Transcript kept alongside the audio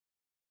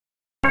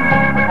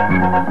Hello,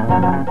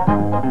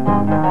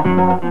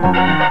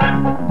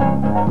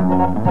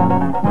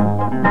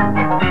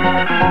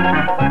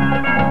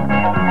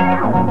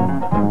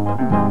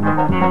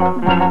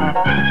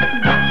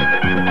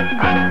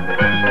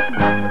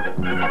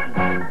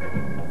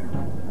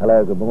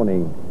 good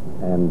morning,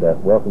 and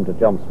welcome to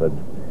Chelmsford.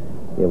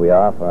 Here we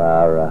are for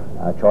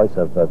our choice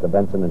of the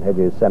Benson and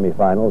Hedges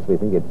semi-finals. We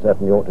think it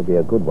certainly ought to be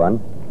a good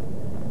one.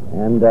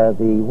 And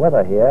the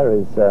weather here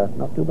is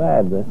not too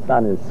bad. The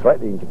sun is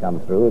threatening to come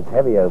through. It's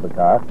heavy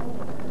overcast.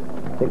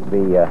 I think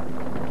the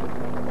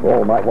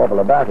ball might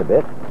wobble about a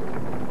bit.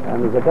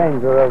 And there's a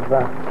danger of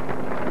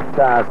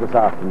showers this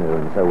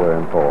afternoon, so we're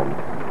informed.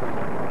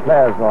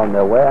 Players are on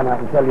their way, and I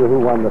can tell you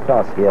who won the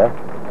toss here.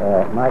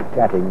 Mike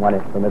Catting won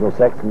it for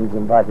Middlesex, and he's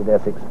invited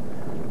Essex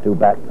to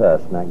bat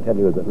first. And I can tell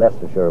you that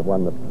Leicestershire have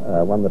won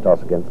the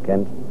toss against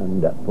Kent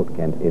and put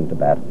Kent into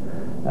bat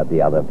at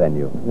the other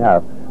venue.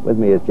 Now, with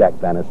me is Jack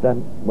Bannister.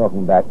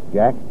 Welcome back,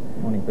 Jack.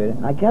 Morning, Peter.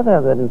 I gather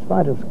that in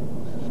spite of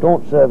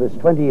staunch service,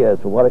 20 years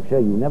for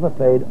Warwickshire, you never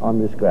played on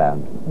this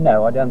ground.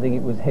 No, I don't think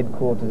it was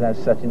headquarters as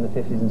such in the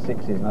 50s and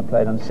 60s, and I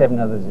played on 7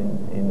 others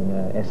in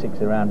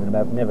Essex around and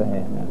about, never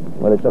here, no.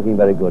 Well, it's looking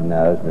very good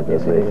now, isn't it?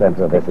 Yes, the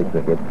centre of Essex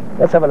cricket.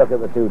 Let's have a look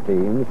at the two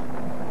teams.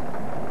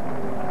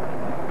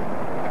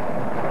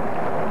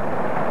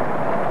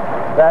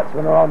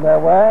 Batsmen are on their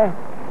way.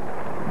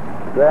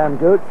 Graham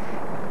Gooch.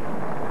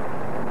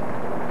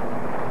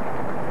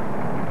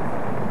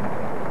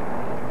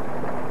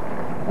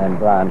 And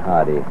Brian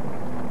Hardy.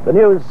 The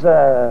news,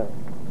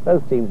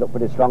 both teams look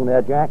pretty strong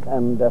there, Jack,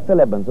 and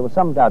Phil Evans, there was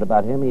some doubt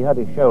about him. He hurt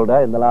his shoulder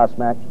in the last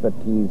match, but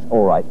he's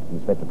all right.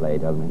 He's fit to play,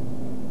 doesn't he?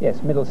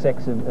 Yes,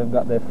 Middlesex have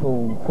got their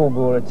full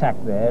ball attack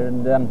there,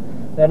 and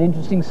they're an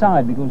interesting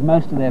side because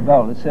most of their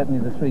bowlers, certainly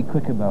the 3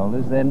 quicker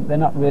bowlers, they're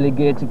not really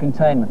geared to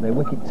containment. They're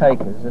wicket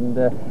takers, and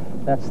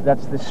that's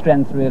the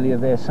strength really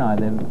of their side.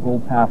 They're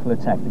all-powerful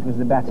attack because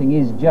the batting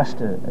is just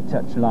a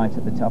touch light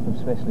at the top of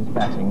specialist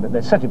batting, but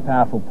they're such a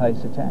powerful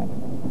pace attack.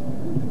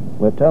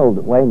 We're told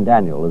that Wayne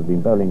Daniel has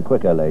been bowling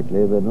quicker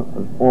lately than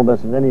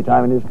almost at any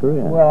time in his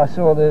career. Well, I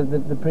saw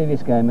the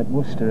previous game at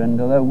Worcester, and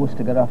although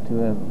Worcester got off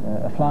to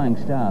a flying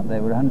start,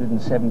 they were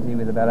 170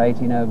 with about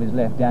 18 overs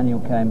left. Daniel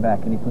came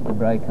back and he put the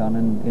brake on,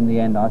 and in the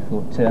end, I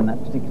thought, turned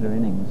that particular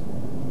innings.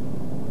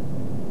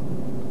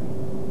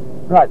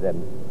 Right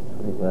then,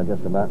 I think we're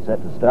just about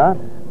set to start.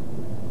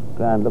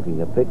 Ground looking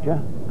a picture.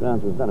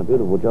 Grounds has done a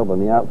beautiful job on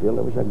the outfield.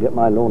 I wish I could get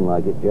my lawn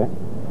like it, Jack.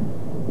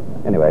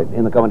 Anyway,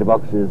 in the commentary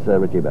box is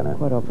Richie Bennett.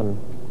 Quite often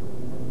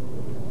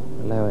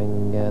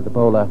allowing the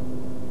bowler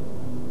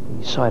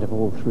the sight of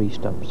all 3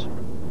 stumps.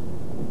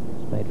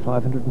 He's made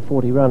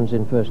 540 runs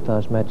in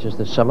first-class matches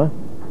this summer.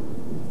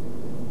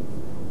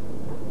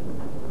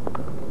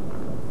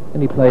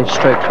 And he plays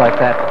strokes like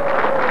that.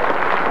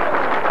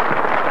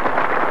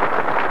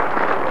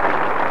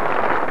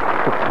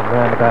 Puts them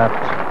round about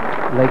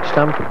leg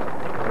stump.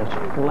 Just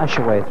flash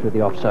away through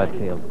the offside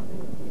field.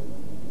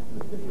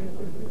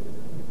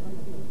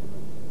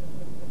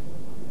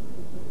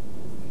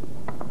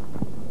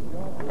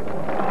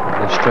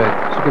 Stroke.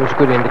 So give us a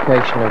good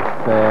indication of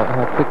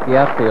how quick the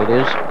outfield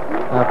is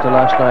after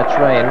last night's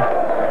rain.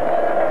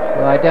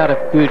 Well, I doubt if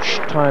Gooch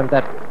timed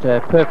that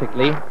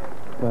perfectly,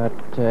 but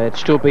it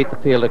still beat the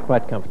fielder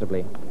quite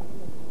comfortably.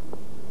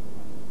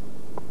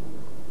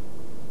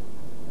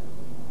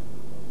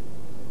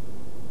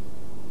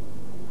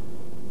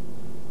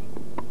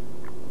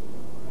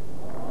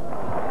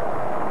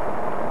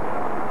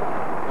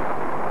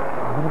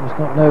 Well, it was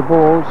not no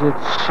balls,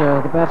 it's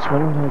the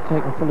batsmen who have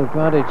taken full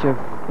advantage of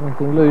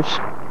anything loose.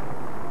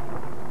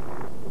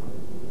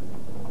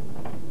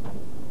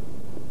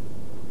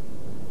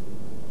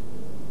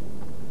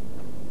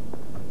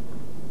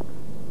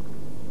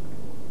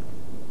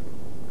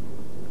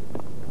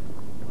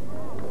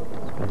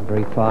 It's been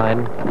very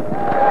fine.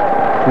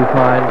 Too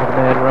fine for the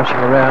man rushing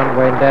around,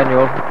 Wayne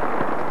Daniel.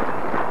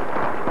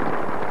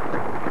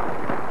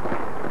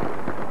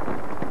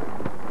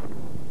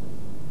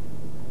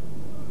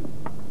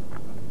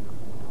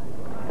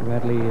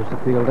 Bradley is the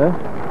fielder.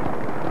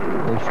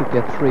 They should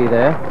get 3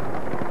 there.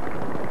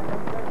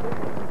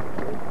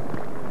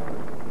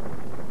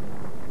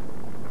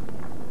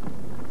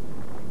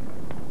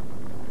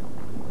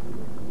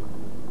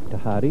 To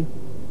Hardy.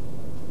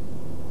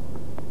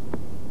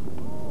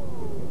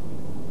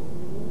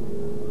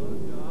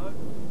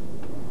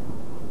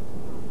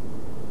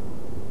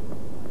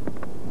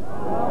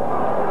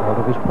 Out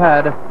of his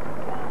pad.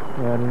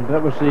 And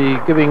that was the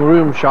giving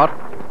room shot.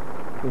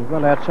 He's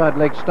well outside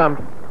leg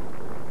stump.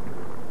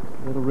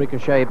 Little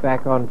ricochet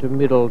back onto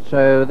middle,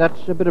 so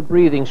that's a bit of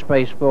breathing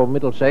space for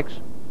Middlesex.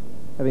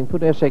 Having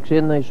put Essex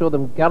in, they saw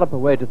them gallop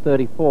away to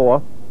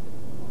 34,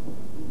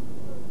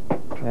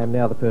 and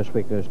now the first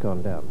wicker's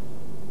gone down.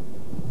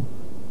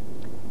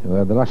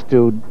 Well, the last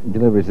 2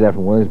 deliveries there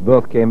from Williams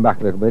both came back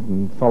a little bit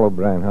and followed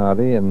Brian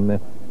Hardy, and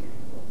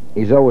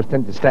he's always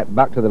tended to step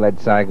back to the lead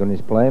side when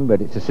he's playing,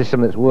 but it's a system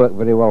that's worked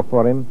very well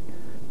for him,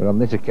 but on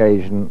this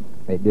occasion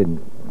it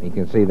didn't. You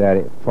can see there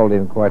it followed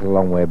him quite a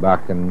long way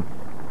back, and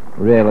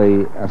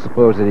really, I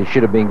suppose that he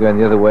should have been going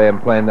the other way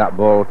and playing that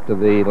ball to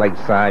the leg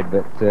side,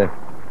 but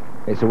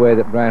it's a way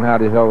that Brian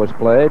Hardy's always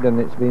played, and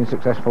it's been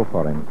successful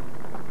for him.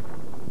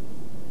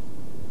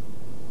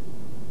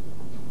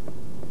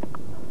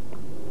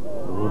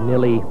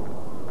 Nearly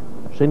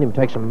seen him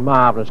take some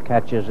marvellous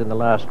catches in the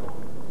last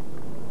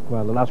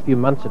few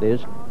months it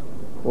is.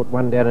 Caught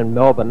one down in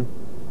Melbourne,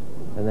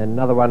 and then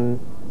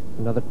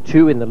another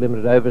two in the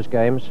limited overs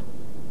games,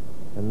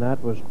 and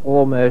that was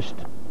almost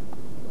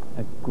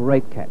a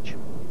great catch.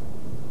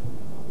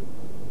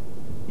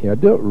 Yeah, I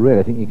don't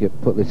really think you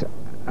could put this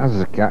as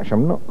a catch.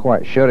 I'm not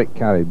quite sure it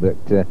carried, but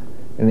in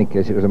any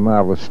case it was a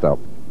marvellous stop.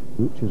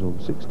 Which is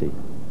on 60.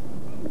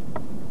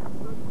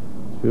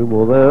 Two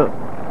more there,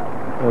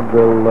 and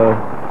they'll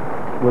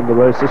win the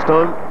race this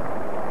time.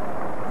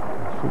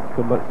 Should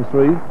come back for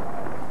three.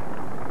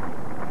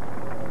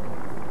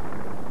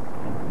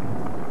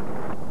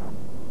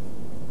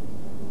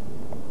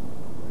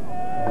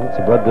 That's a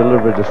bad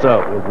delivery to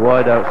start with,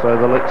 wide outside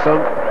the leg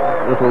stump.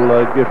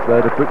 Little gift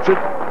there to Pritchard.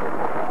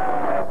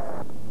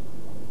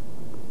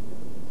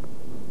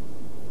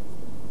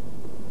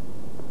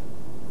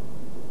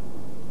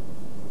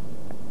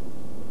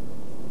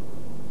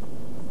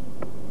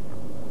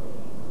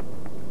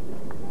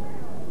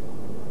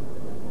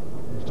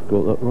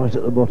 Got that right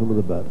at the bottom of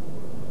the bat.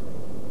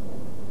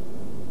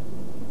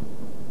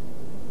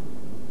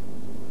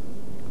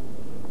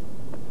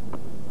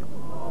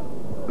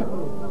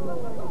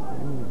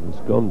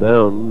 It's gone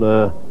down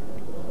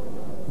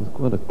with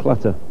quite a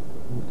clatter.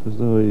 It's as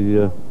though he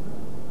was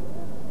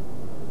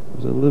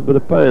a little bit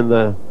of pain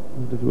there.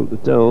 Difficult to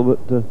tell, but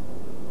it's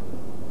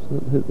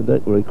hit the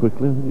deck very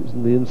quickly. I think it's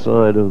in the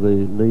inside of the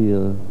knee,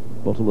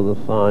 bottom of the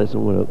thigh,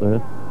 somewhere up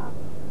there.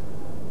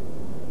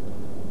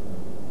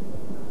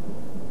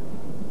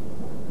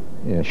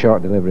 Yeah,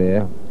 short delivery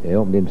here. He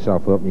opened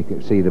himself up and you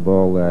could see the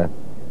ball there.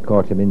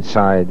 Caught him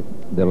inside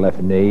the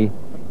left knee.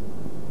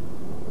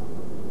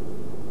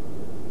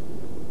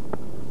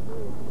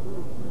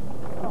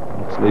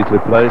 It's neatly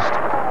placed.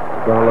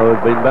 Barlow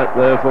had been back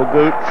there for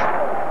Gooch.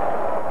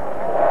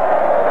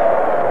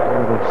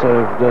 Would have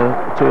saved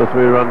 2 or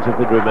 3 runs if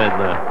he'd remained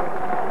there.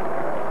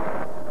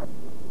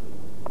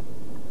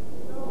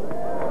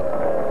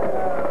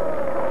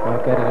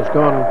 Getting has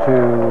gone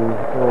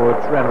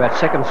towards round about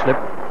second slip,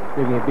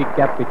 leaving a big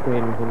gap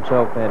between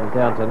himself and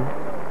Downton.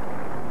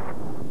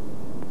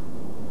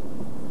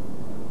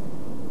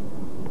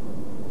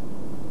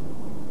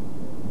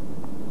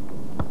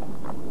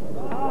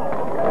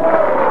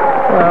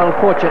 Well,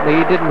 fortunately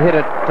he didn't hit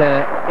it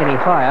any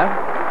higher,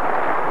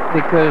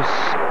 because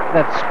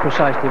that's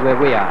precisely where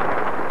we are.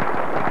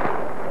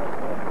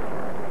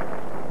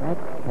 That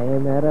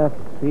came at a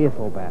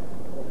fearful bat.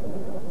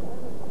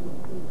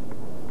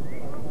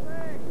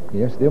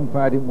 Yes, the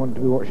umpire didn't want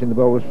to be watching the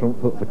bowler's front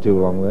foot for too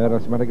long there.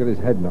 That's might have got his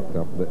head knocked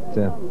off, but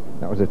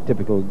that was a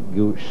typical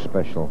Gooch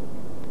special.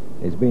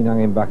 He's been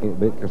hanging back a little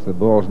bit because the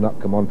ball's not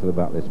come onto the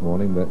bat this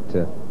morning, but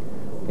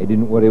he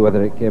didn't worry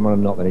whether it came on or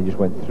not. Then he just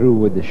went through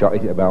with the shot,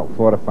 hit it about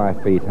 4 or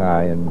 5 feet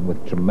high and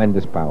with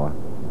tremendous power.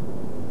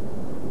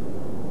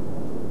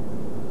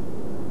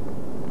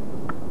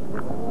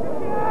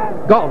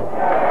 Gone!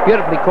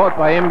 Beautifully caught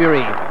by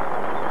Embury.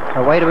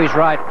 Away to his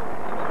right.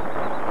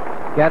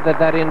 Gathered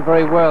that in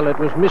very well. It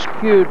was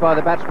miscued by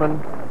the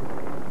batsman,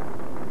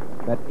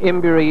 but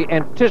Embury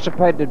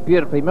anticipated it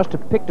beautifully. Must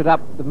have picked it up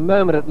the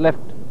moment it left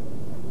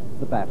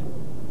the bat.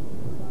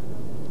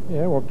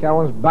 Yeah, well,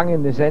 Cowan's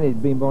banging this in.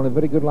 He'd been bowling a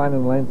very good line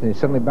and length, and he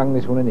suddenly banged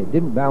this one in. It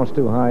didn't bounce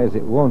too high as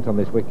it won't on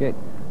this wicket.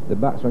 The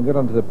batsman got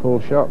onto the pull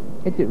shot,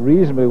 hit it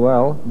reasonably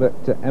well, but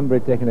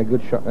Embury taking a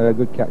good shot,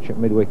 good catch at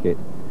mid-wicket.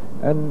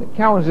 And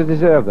Cowan's has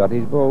deserved that.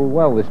 He's bowled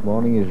well this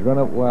morning. He's run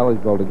up well. He's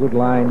bowled a good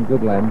line,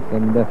 good length,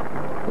 and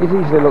he's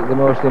easily looked the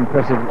most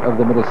impressive of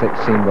the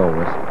Middlesex seam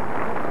bowlers.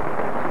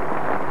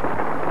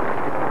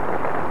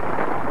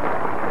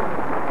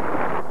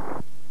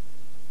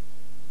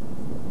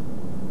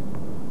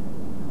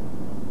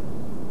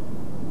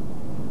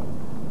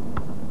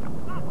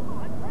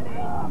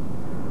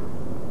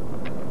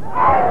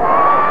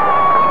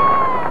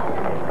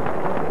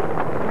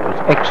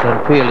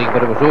 Excellent fielding,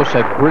 but it was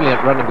also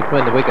brilliant running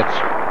between the wickets.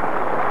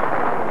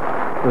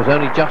 There was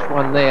only just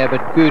one there,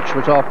 but Gooch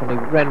was off and he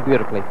ran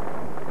beautifully.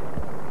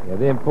 Yeah,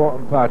 the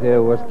important part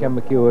here was Ken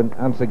McEwen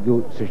answered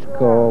Gooch's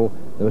call.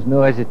 There was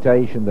no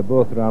hesitation. They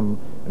both ran,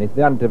 and if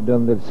they hadn't have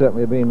done, there'd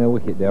certainly have been a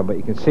wicket down. But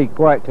you can see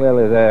quite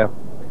clearly there,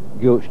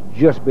 Gooch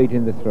just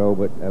beating the throw,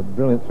 but a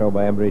brilliant throw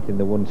by Embury hitting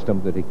the one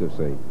stump that he could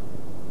see.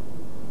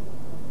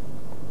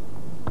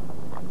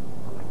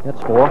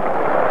 That's 4.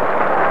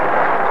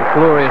 It's a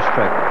glorious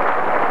stroke.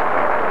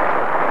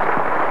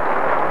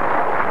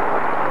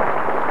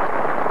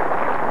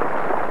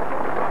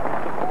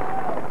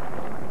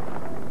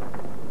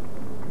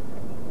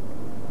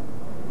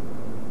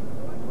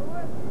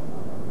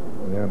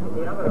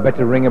 A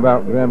better ring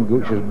about Graham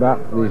Gooch's bat.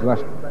 These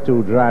last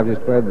 2 drives he's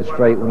played, the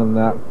straight one and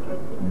that,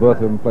 both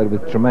of them played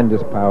with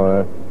tremendous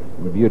power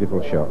and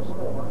beautiful shots.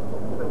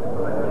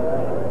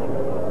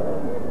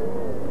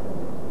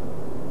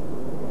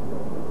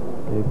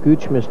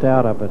 Gooch missed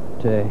out up at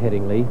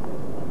Headingley.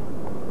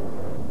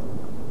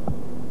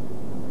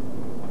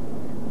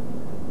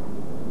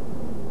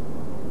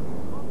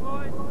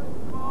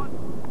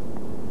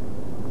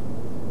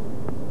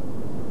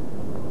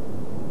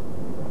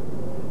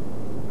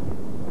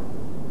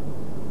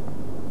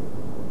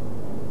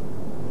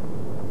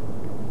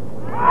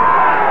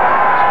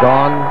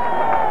 Gone.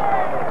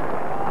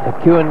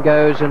 McEwen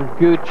goes and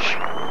Gooch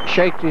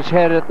shakes his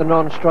head at the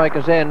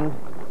non-striker's end.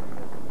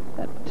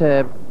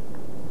 That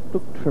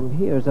looked from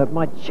here as that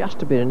might just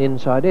have been an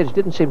inside edge.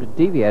 Didn't seem to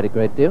deviate a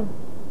great deal.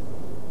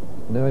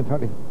 No, in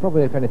fact, it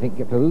probably, if anything,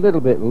 kept a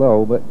little bit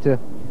low, but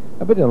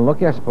a bit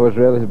unlucky, I suppose,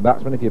 really, as a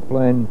batsman, if you're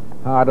playing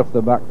hard off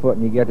the back foot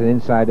and you get an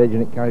inside edge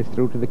and it carries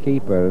through to the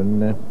keeper.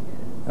 And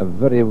a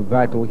very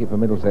vital wicket for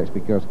Middlesex,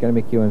 because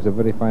Kenny McEwen's a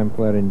very fine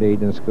player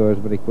indeed and scores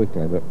very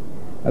quickly, but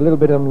a little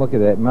bit unlucky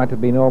there. It might have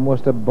been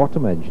almost a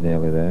bottom edge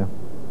nearly there.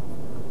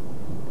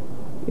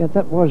 Yeah,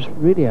 that was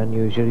really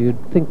unusual.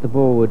 You'd think the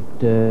ball would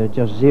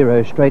just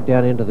zero straight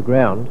down into the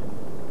ground,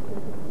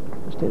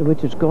 instead of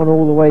which it's gone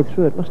all the way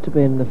through. It must have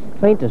been the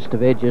faintest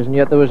of edges, and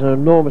yet there was an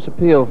enormous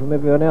appeal from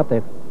everyone out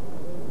there.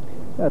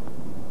 I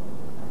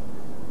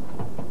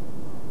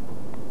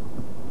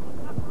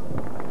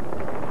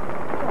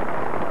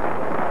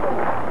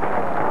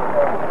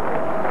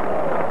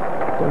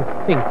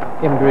don't think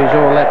Embry's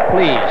all that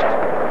pleased.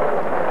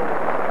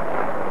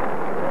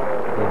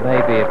 He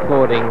may be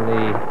applauding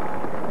the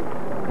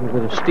little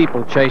bit of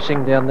steeple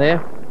chasing down there.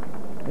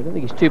 I don't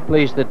think he's too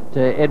pleased that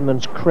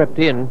Edmonds crept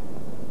in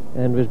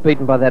and was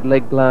beaten by that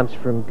leg glance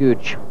from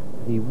Gooch.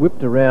 He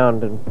whipped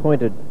around and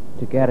pointed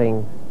to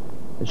Gatting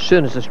as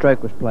soon as the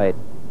stroke was played.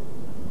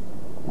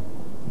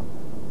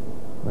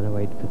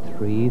 108 for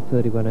 3,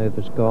 31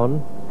 overs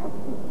gone.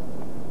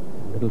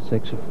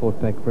 Middlesex have fought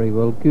back very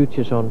well. Gooch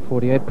is on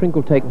 48.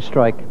 Pringle taking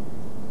strike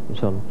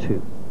is on 2.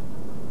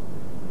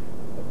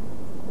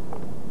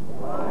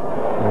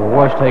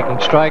 Was taking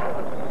strike.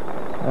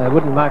 I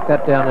wouldn't mark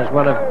that down as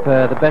one of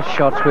the best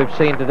shots we've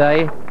seen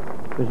today.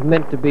 It was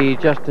meant to be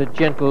just a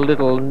gentle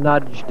little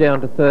nudge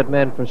down to third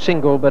man for a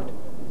single, but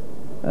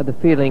the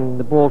feeling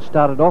the ball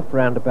started off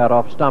roundabout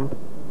off stump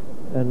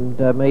and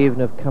may even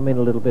have come in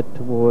a little bit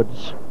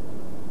towards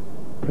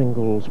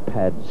Pringle's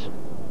pads.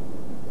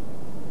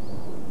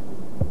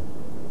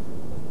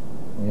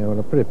 Yeah, well,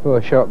 a pretty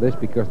poor shot this,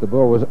 because the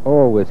ball was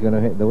always going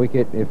to hit the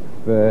wicket if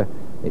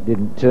it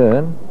didn't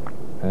turn.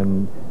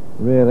 And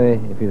really,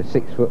 if you're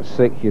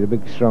 6'6", you're a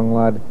big strong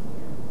lad,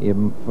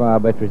 you're far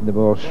better hitting the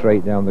ball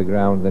straight down the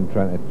ground than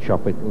trying to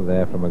chop it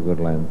there from a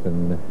good length.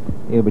 And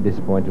he'll be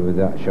disappointed with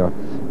that shot,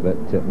 but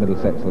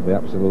Middlesex will be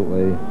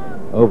absolutely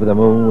over the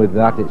moon with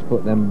that. It's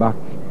put them back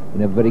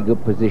in a very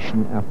good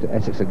position after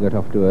Essex had got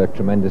off to a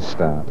tremendous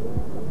start.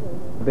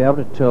 I'll be able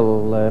to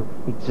tell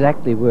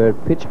exactly where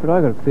it pitched, but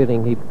I got a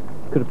feeling he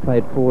could have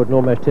played forward and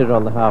almost hit it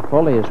on the half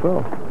volley as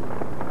well.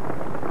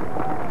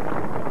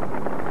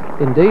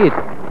 Indeed.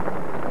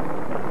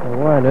 Now,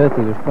 why on earth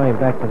he was playing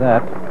back to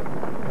that,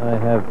 I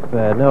have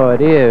no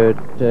idea.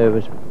 It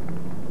was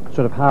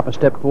sort of half a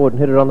step forward and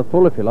hit it on the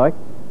full, if you like.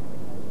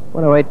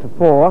 108 for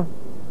 4,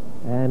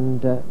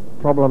 and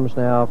problems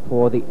now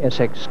for the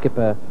Essex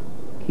skipper,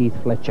 Keith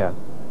Fletcher.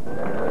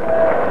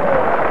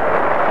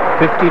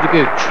 50 to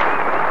Gooch.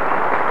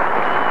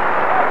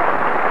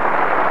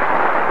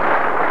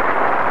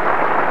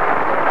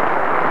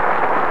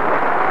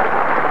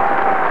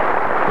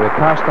 We're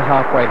past the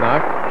halfway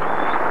mark,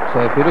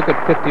 so if you look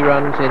at 50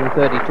 runs in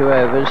 32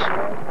 overs,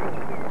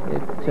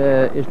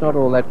 it is not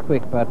all that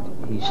quick, but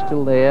he's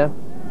still there,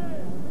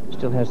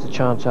 still has the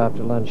chance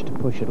after lunch to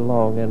push it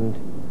along and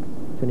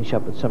finish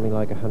up with something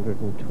like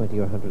 120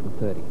 or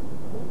 130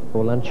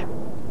 for lunch.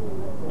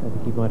 I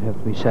think he might have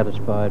to be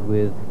satisfied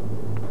with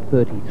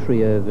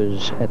 33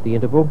 overs at the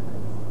interval.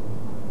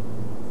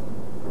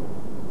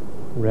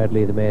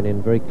 Radley, the man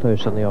in, very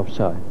close on the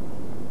offside.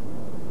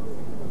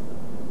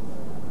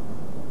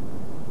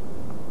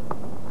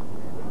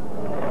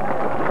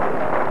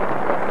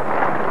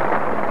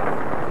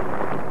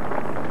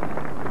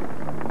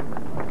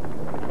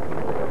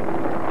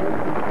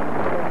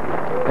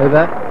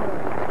 Over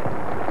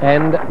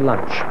and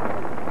lunch.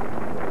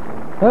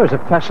 That was a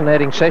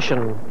fascinating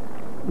session.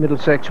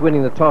 Middlesex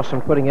winning the toss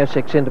and putting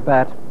Essex into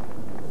bat.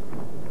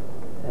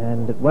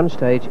 And at one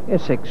stage,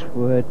 Essex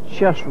were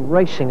just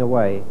racing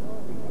away.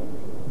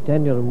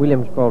 Daniel and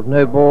Williams bowled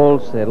no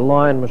balls, their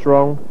line was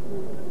wrong,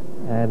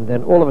 and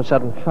then all of a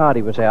sudden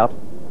Hardy was out.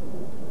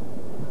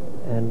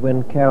 And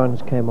when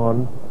Cowans came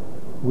on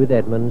with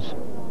Edmonds,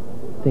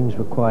 things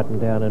were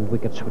quietened down and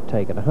wickets were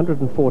taken.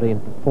 114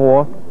 for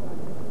 4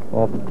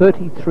 of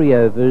 33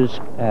 overs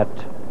at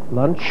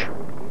lunch.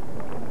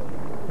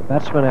 The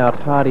batsman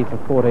out, Hardy for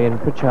 14,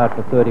 Pritchard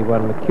for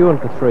 31,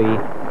 McEwen for 3,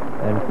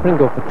 and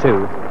Pringle for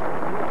 2.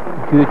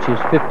 Gooch is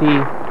 50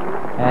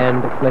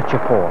 and Fletcher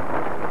 4.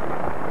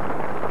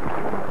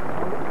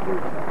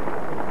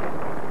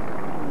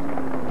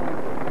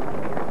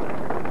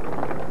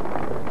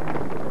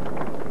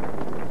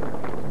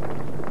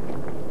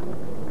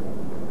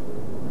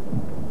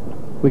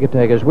 Wicket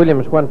takers,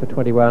 Williams 1 for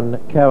 21,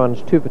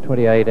 Cowans 2 for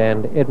 28,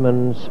 and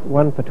Edmonds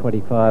 1 for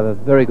 25. A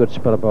very good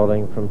spell of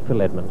bowling from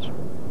Phil Edmonds.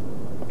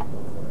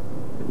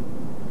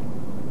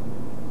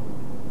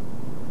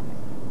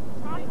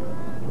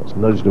 It's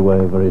nudged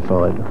away very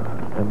fine.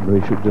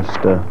 Embry should just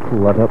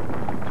pull that up.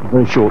 It's a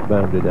very short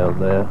boundary down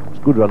there. It's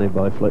good running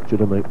by Fletcher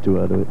to make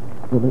 2 out of it.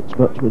 The next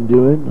batsman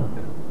due in.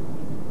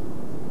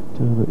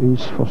 Turn at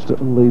east, Foster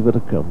and Lever to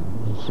come.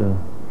 As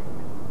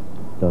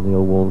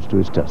Daniel warms to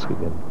his task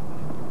again.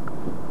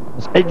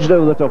 It's edged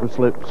over the top of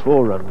slips,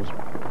 4 runs.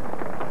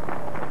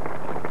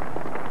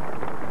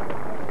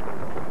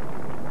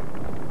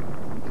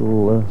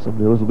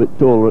 Somebody a little bit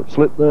taller at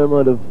slip there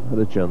might have had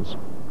a chance.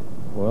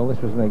 Well,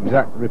 this was an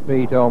exact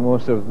repeat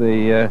almost of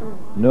the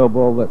no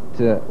ball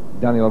that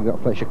Daniel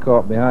got Fletcher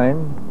caught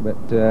behind,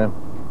 but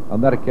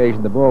on that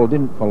occasion the ball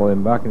didn't follow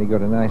him back and he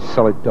got a nice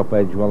solid top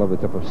edge well over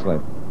the top of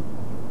slip.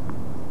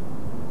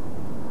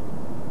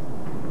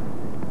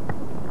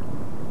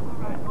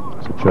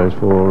 It's a chase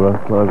for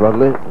Clive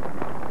Radley.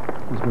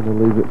 He's going to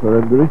leave it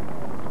for Embry.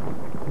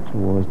 It's a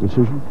wise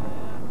decision.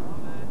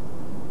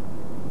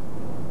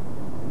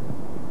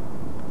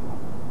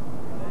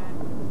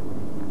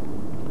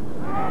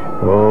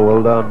 Oh,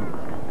 well done.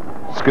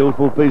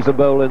 Skillful piece of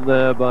bowling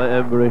there by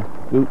Embry.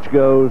 Gooch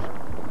goes.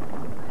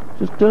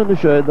 Just turned the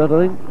shade that,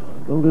 I think.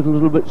 Bowled it a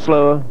little bit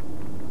slower.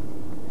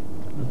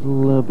 A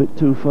little bit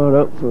too far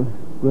out for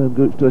Graham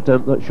Gooch to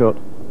attempt that shot.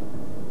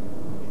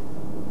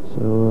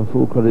 So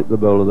full credit to the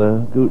bowler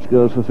there. Gooch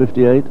goes for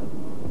 58.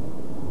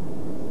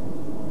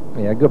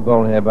 Yeah, good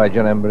bowling here by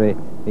John Embry.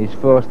 He's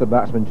forced the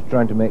batsman to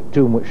trying to make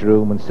too much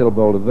room and still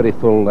bowled a very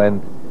full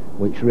length,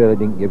 which really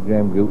didn't give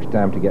Graham Gooch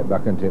time to get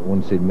back into it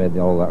once he'd made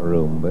all that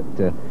room.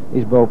 But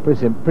he's bowled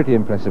pretty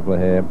impressively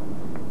here.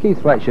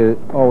 Keith Fletcher,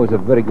 always a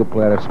very good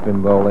player of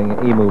spin bowling.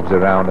 He moves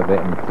around a bit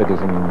and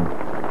fiddles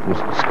and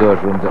just scores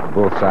runs at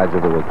both sides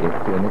of the wicket.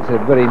 And it's a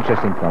very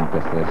interesting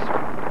contest, this.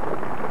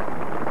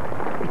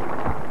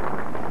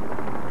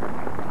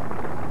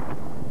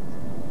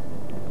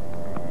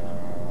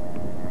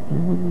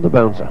 And the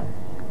bouncer.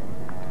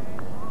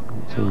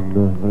 Haven't seen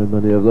very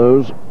many of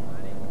those.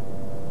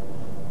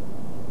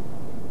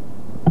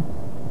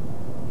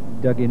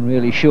 Dug in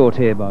really short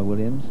here by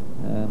Williams,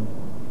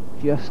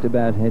 just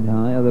about head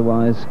high,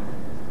 otherwise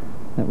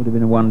that would have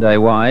been a 1-day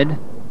wide.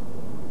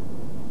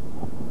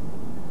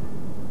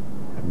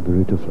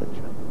 Embry to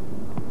Fletcher.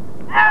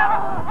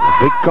 A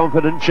big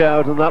confident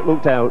shout, and that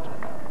looked out.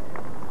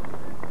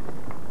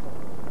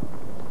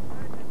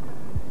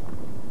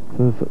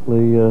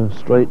 Perfectly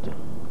straight.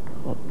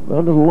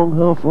 Round a long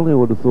half volley, I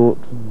would have thought.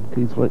 And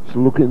Keith Fletcher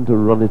looking to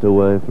run it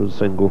away for a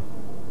single.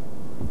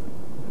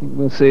 I think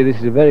we'll see this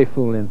is a very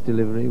full length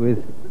delivery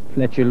with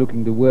Fletcher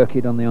looking to work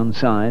it on the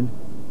onside.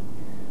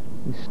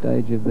 This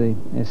stage of the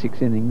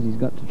Essex innings, he's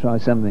got to try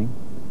something.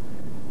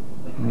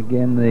 And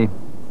again, the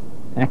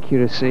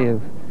accuracy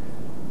of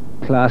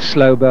class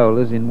slow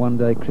bowlers in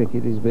 1-day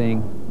cricket is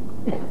being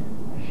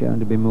shown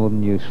to be more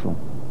than useful.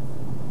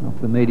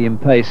 Off the medium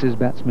paces,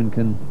 batsmen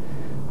can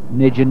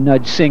nidge and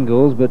nudge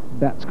singles, but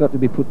bat's got to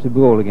be put to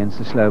ball against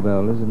the slow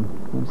bowlers, and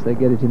once they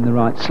get it in the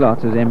right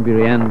slot, as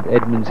Embry and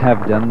Edmonds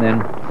have done, then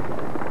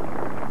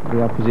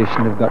the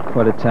opposition have got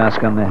quite a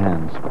task on their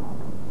hands.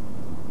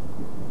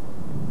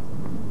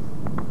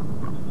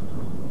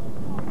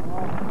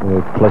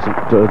 A pleasant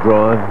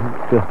drive.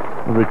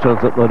 Every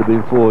chance that might have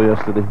been 4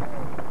 yesterday.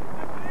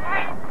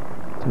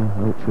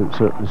 Outfield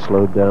certainly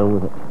slowed down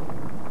with it.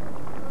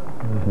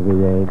 Heavy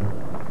rain.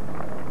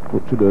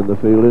 Butcher doing the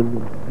fielding,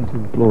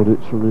 getting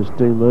plaudits from his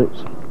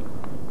teammates.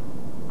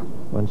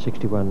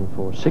 161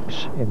 for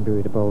 6.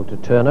 Embry to bowl to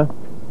Turner.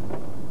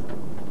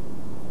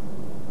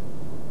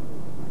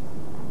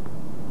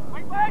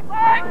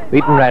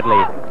 Beaten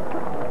Radley.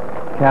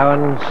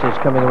 Cowans is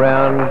coming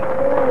around,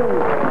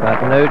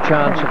 but no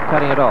chance of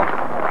cutting it off.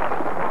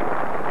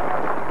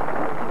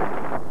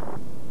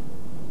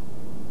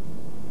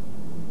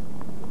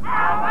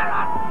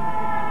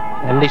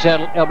 And this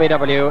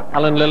LBW,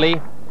 Alan Lilly.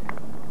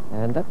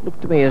 And that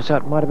looked to me as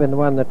that might have been the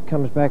one that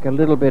comes back a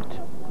little bit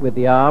with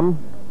the arm.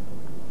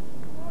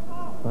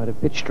 Might have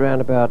pitched round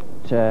about,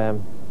 or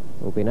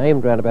been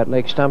aimed round about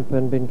leg stump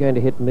and been going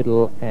to hit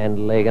middle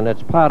and leg. And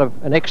it's part of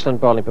an excellent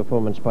bowling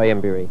performance by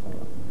Embry.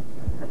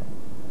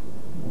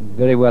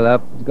 Very well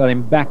up. He's got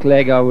him back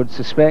leg, I would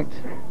suspect,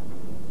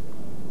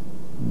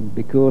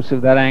 because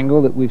of that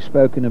angle that we've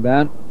spoken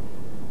about.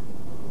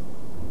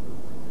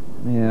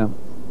 Yeah.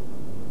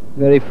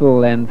 Very full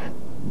length.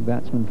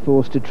 Batsman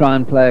forced to try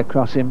and play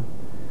across him.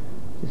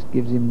 Just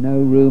gives him no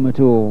room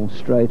at all,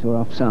 straight or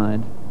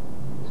offside.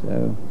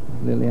 So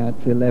Lilly out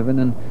for 11,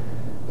 and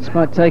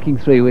despite taking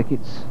 3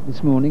 wickets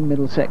this morning,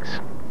 Middlesex,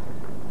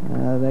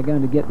 they're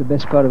going to get the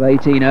best part of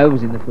 18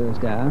 overs in the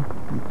first hour,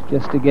 which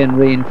just again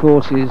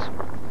reinforces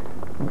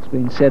what's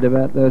been said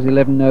about those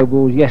 11 no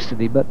balls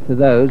yesterday. But for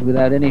those,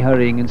 without any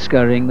hurrying and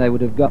scurrying, they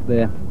would have got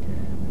their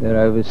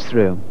overs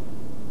through.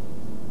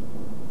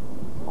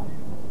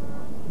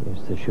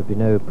 Yes, there should be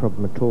no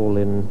problem at all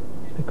in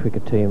a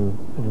cricket team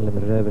in a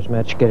limited overs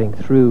match getting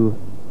through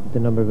the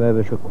number of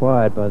overs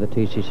required by the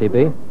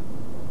TCCB.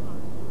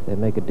 They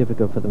make it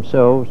difficult for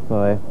themselves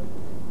by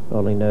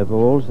bowling no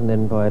balls and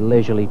then by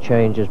leisurely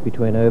changes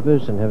between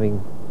overs and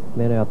having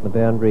men out in the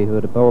boundary who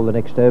are to bowl the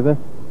next over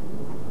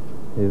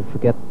who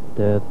forget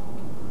that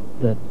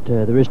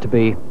there is to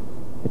be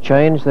a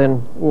change.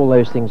 Then all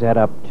those things add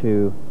up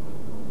to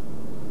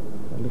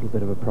a little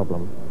bit of a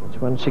problem. It's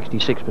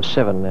 166 for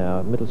 7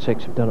 now.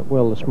 Middlesex have done it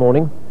well this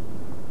morning.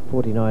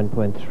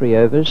 49.3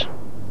 overs.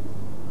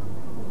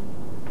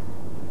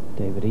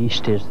 David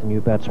East is the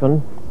new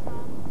batsman.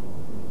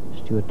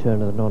 Stuart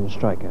Turner the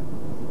non-striker.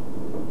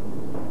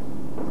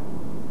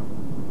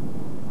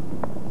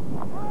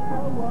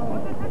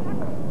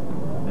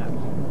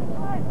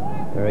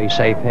 Very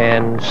safe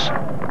hands.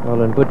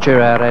 Roland Butcher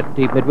out at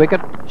deep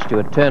mid-wicket.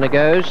 Stuart Turner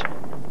goes.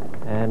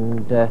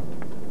 And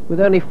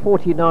with only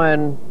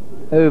 49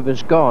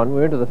 overs gone,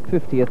 we're into the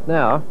 50th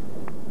now,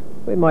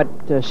 we might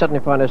suddenly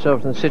find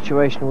ourselves in a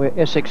situation where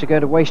Essex are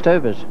going to waste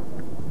overs.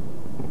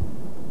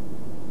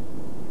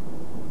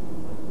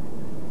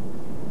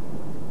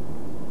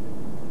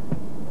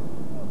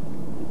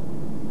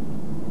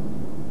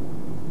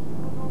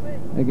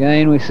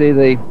 Again, we see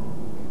the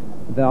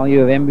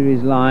value of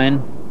Embury's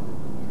line,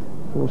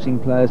 forcing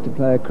players to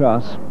play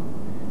across.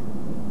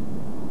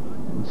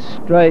 And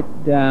straight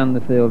down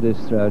the fielder's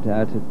throat,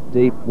 out a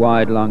deep,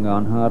 wide, long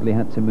on, hardly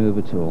had to move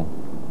at all.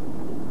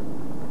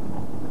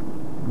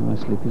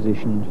 Nicely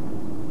positioned,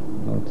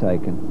 well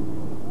taken.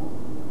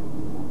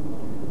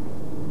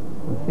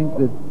 I think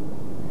that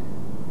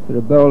for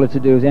a bowler to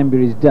do as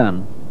Embury's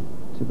done,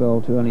 to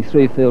bowl to only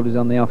 3 fielders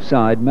on the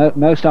offside,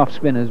 most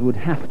off-spinners would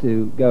have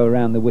to go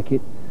around the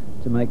wicket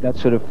to make that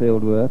sort of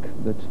field work,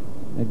 but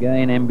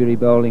again Embury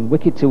bowling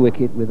wicket to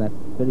wicket with that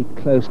very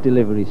close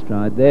delivery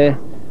stride. There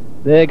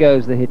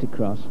goes the hit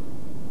across.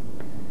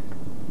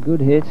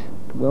 Good hit,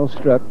 well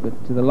struck,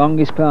 but to the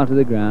longest part of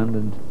the ground,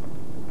 and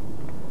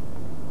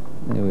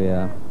there we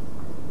are.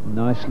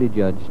 Nicely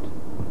judged.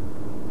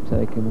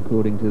 Taken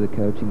according to the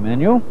coaching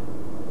manual.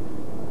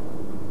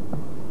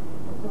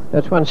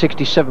 That's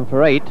 167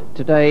 for 8.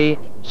 Today,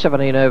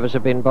 17 overs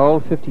have been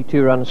bowled,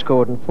 52 runs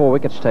scored and 4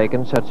 wickets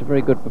taken, so it's a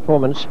very good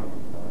performance.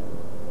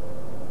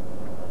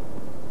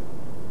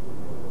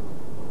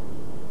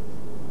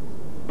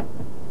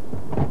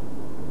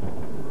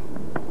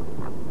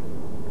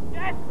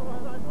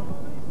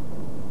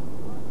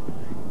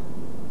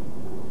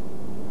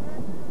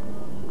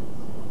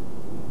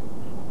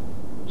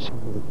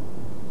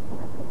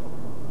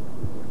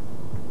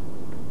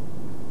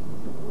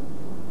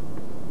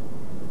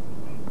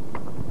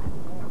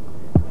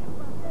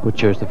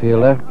 Butcher's the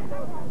fielder.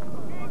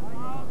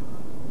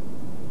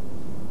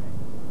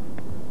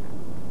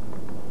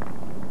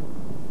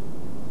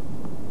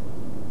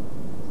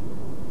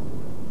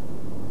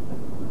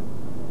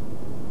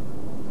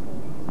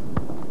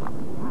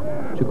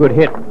 It's a good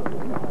hit.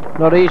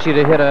 Not easy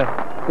to hit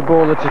the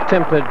ball that's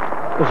attempted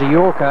as a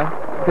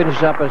Yorker.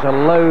 Finishes up as a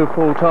low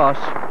full toss.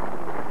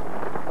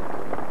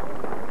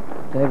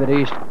 David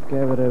East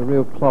gave it a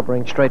real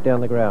clobbering straight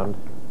down the ground.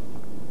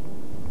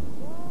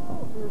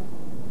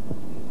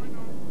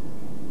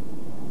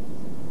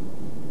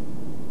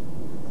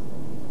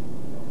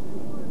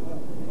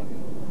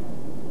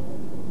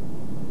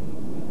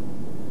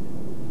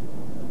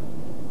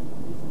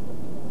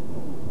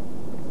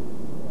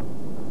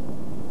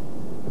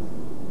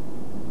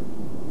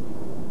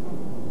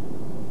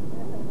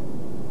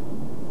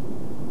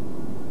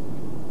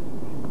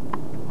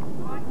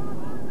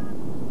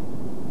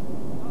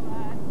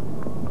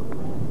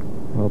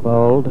 Well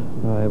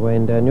bowled by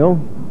Wayne Daniel.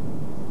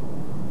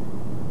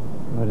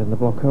 Right in the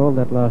block hole,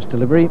 that last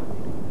delivery.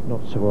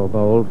 Not so well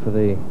bowled for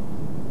the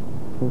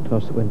full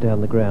toss that went down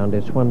the ground.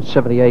 It's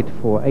 178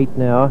 for 8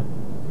 now.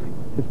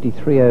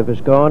 53 overs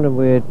gone, and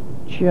we're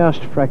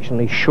just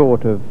fractionally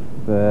short of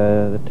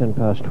the 10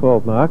 past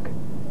 12 mark.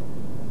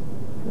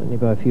 Only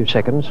by a few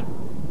seconds.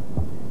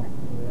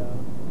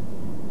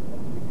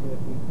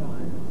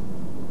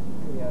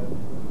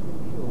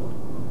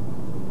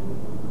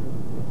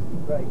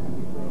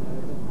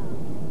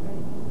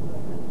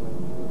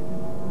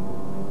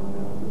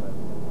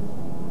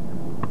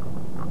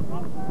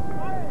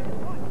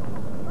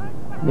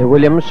 Yeah,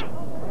 Williams.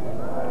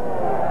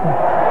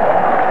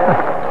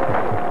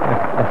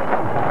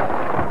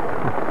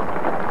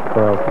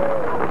 Well,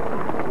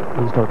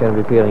 he's not going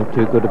to be feeling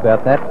too good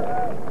about that.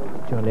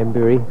 John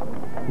Embury,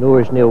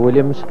 nor is Neil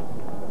Williams,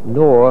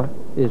 nor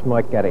is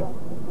Mike Gadding.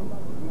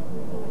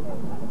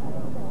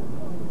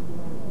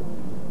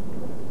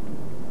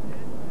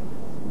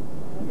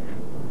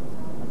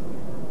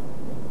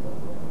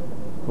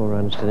 Four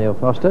runs to Neil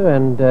Foster,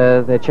 and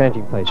they're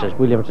changing places.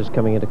 Williams is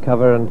coming into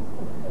cover, and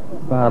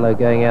Barlow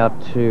going out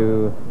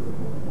to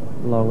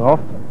long off.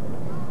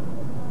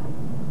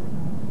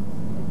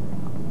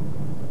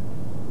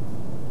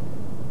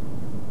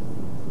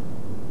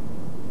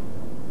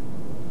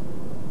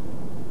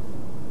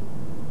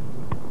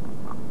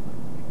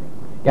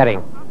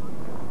 Gadding.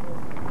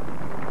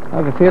 I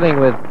have a feeling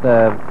with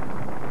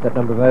that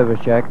number of overs,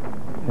 Jack,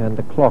 and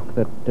the clock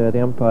that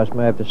the umpires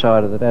may have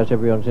decided that as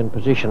everyone's in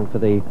position for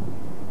the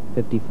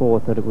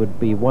 54th that it would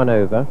be 1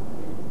 over.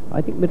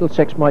 I think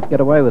Middlesex might get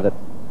away with it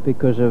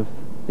because of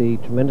the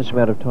tremendous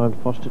amount of time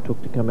Foster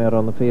took to come out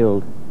on the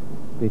field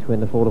between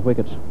the fall of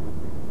wickets.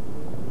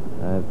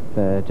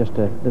 I've just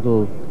a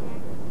little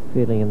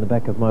feeling in the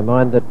back of my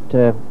mind that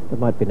there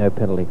might be no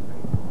penalty.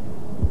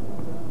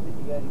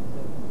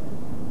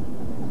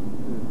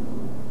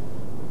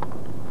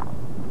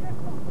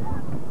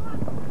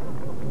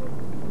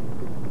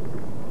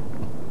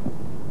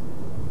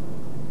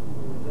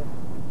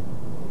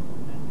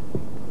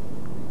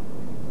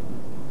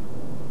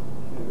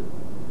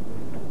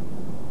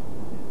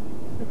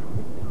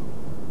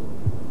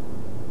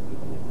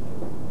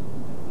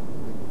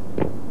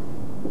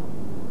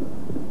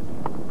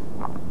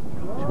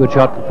 Good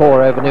shot for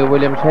 4 over Neil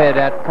Williams' head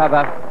at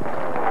cover.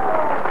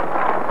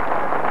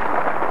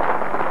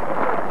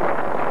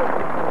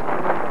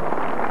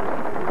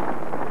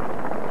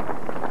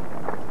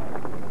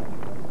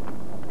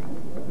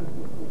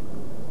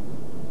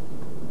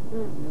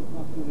 Neil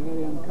Foster is a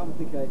very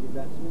uncomplicated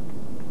batsman.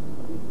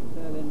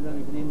 Tail end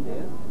running in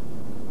India.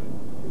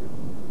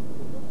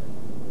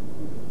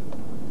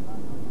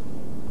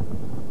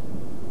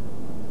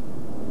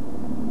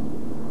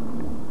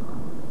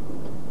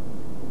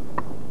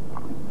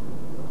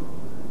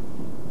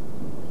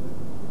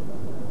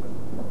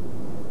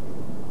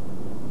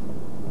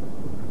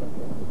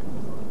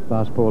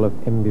 Last ball of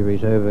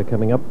Embury's over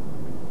coming up.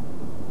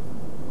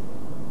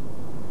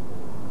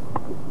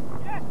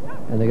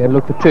 And they're going to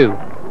look for 2.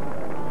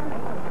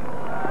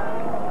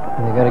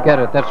 And they're going to get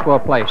it. That's well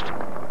placed.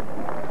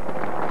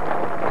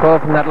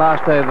 12 from that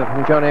last over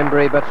from John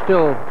Embury, but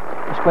still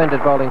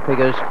splendid bowling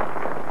figures.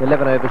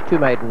 11 overs, 2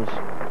 maidens,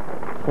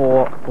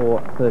 4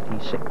 for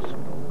 36.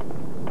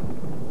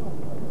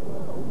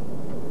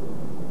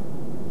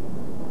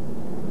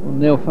 Well,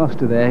 Neil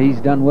Foster there,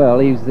 he's done well.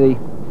 He's the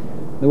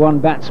one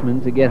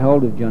batsman to get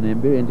hold of John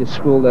Embury and just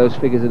spoil those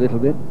figures a little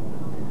bit.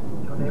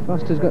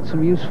 Foster's got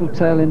some useful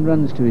tail-end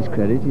runs to his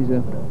credit. He's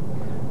a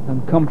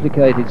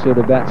uncomplicated sort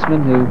of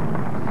batsman who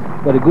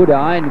got a good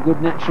eye and a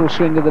good natural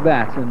swing of the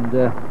bat, and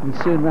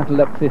he soon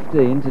rattled up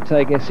 15 to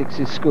take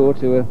Essex's score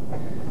to a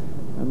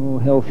more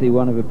healthy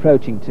one of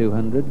approaching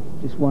 200.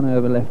 Just 1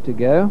 over left to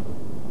go.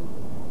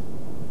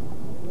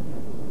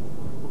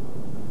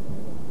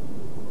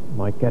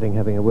 Mike Gatting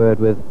having a word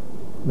with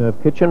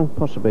Merv Kitchen,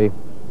 possibly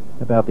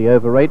about the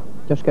over rate.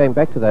 Just going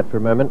back to that for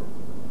a moment,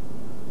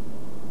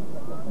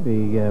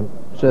 the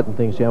certain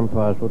things the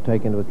umpires will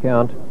take into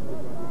account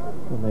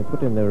when they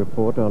put in their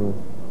report on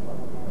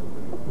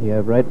the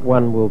over rate.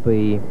 One will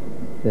be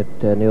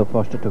that Neil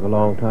Foster took a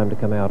long time to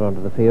come out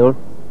onto the field.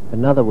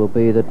 Another will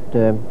be that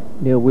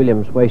Neil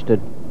Williams wasted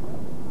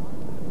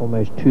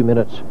almost 2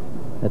 minutes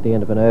at the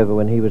end of an over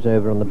when he was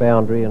over on the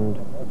boundary and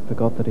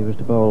forgot that he was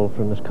to bowl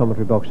from this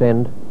commentary box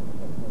end.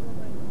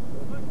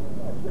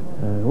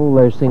 All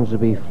those things will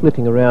be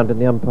flitting around in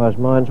the umpires'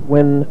 minds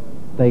when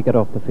they get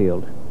off the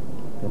field.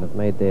 They'll have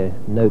made their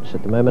notes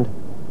at the moment.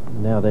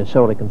 Now they're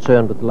solely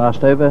concerned with the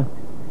last over,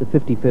 the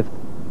 55th,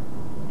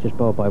 just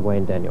bowled by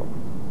Wayne Daniel.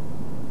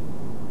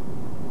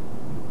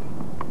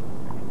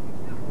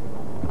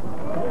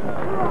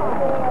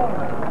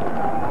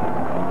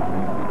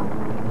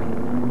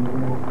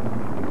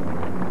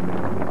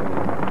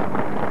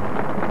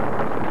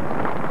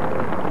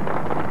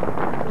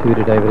 Two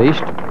to David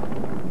East.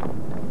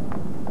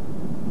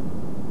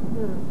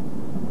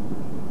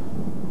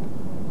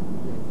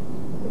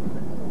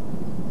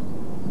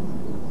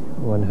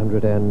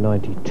 And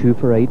 92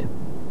 for 8.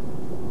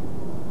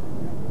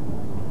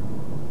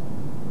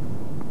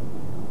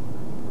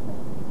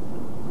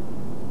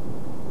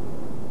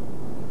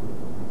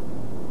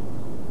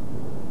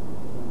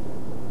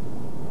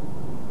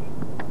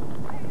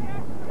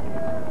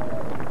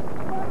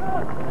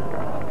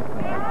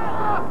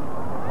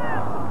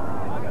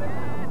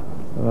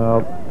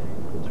 Well,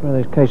 it's one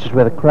of those cases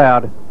where the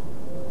crowd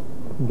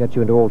can get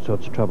you into all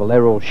sorts of trouble.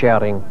 They're all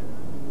shouting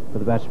for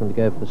the batsman to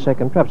go for the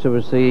second. Perhaps it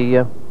was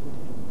the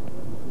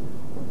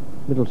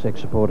Middlesex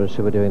supporters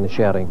who were doing the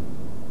shouting.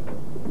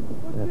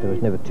 There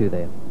was never 2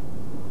 there.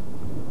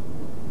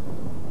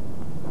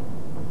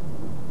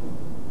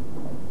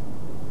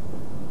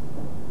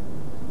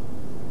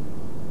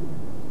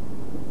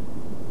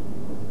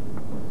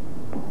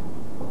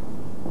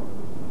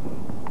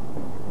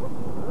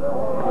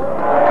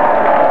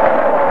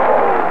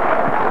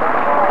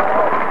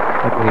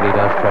 That really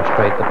does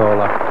frustrate the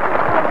bowler.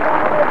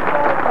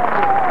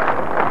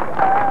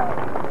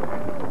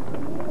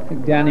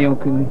 Daniel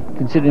can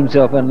consider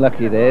himself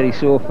unlucky there. He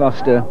saw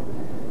Foster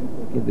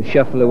give the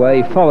shuffle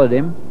away, he followed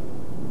him.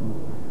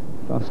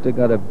 Foster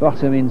got a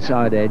bottom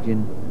inside edge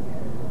and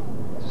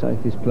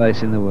safest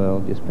place in the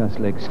world, just past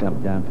leg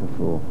stump down for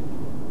 4.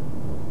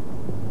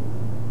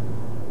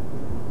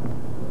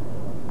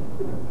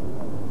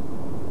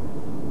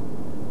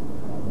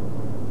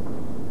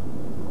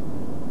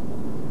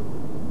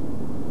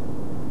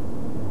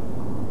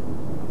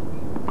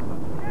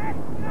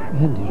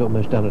 And he's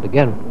almost done it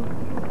again.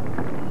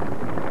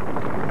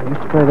 I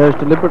used to play those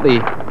deliberately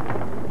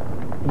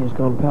He's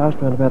gone past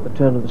around about the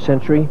turn of the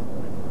century.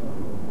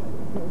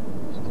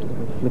 Just a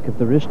little flick of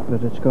the wrist,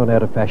 but it's gone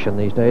out of fashion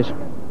these days.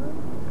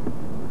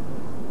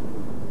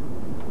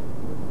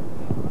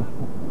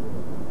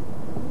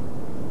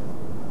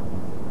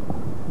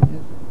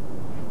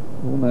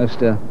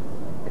 Almost a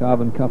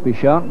carbon copy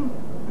shot.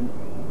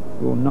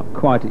 Well, not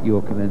quite at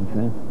Yorker length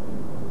there.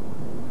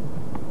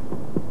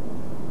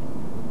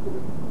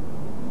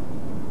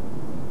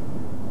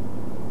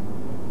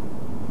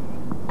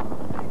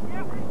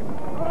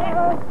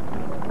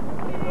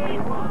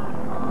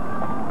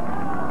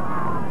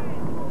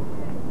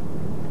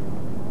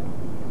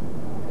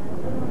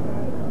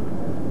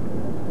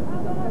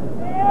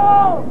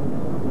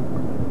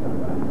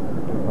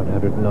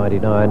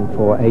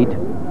 For 8.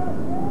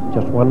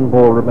 Just one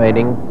ball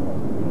remaining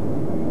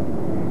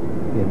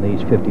in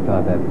these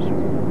 55 overs.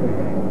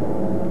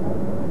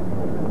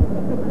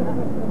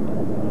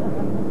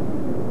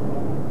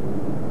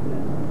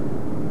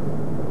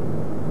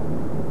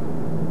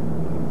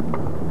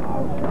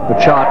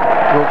 Good shot.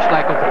 Will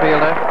slacken the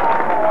fielder.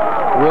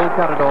 Will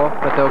cut it off,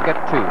 but they'll get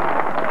 2.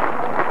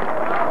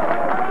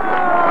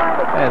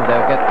 And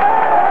they'll get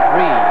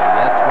 3.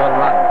 That's 1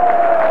 run.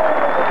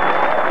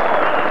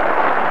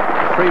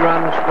 3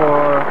 runs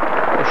for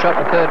a shot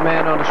the third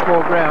man on a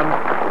small ground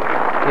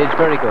is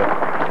very good.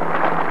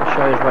 It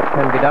shows what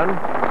can be done.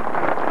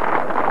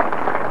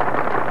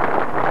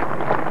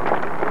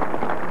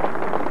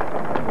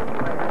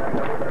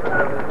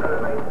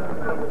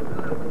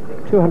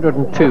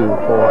 .202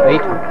 for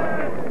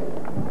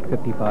 8.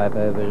 55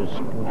 overs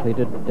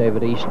completed.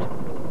 David East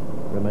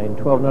remained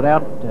 12 not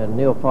out, and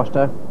Neil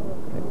Foster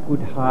a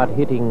good hard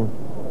hitting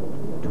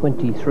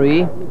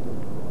 23.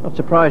 Not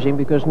surprising,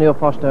 because Neil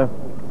Foster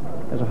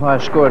has a higher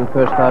score in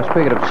first class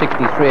cricket of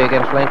 63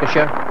 against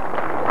Lancashire,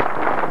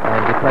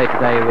 and he played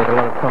today with a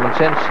lot of common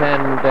sense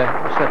and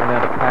a certain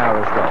amount of power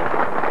as well.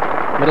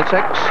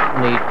 Middlesex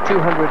need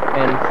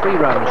 203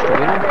 runs to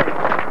win.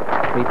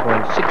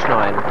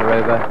 3.69 per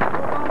over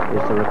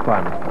is the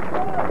requirement.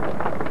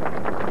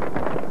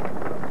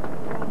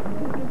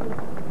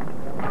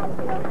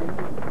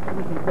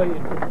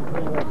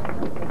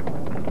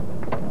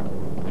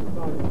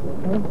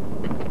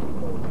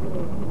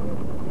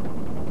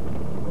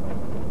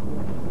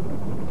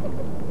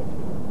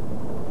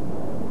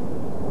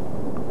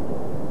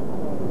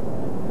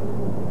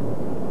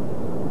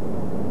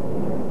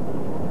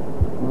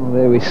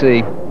 There we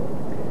see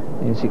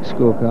the Essex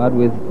scorecard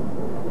with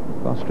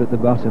Foster at the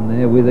bottom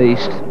there, with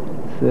East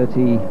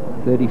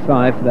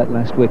 30-35 for that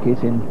last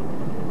wicket in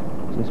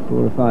just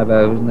 4 or 5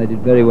 overs, and they did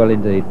very well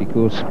indeed,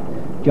 because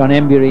John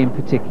Embury in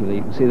particular,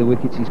 you can see the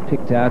wickets he's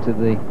picked out of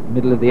the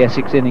middle of the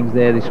Essex innings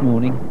there this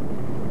morning.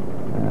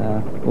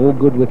 All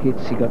good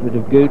wickets. He got rid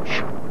of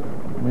Gooch,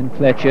 and then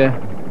Fletcher,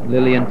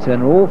 Lilly and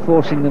Turner, all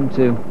forcing them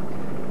to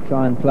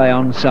try and play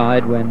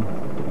onside when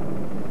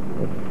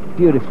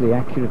beautifully,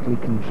 accurately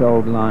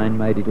controlled line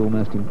made it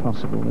almost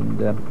impossible, and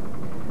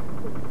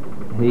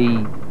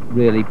he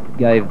really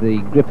gave the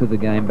grip of the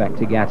game back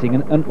to Gatting,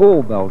 and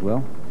all bowled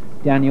well.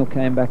 Daniel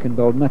came back and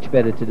bowled much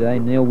better today.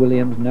 Neil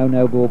Williams,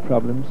 no ball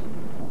problems.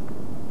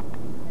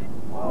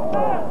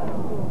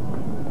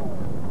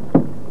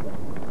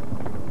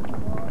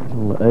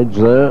 Little edge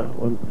there,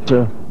 went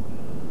a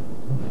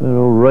fair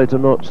old rate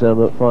of knots down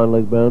that fine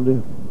leg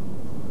boundary.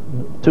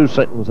 2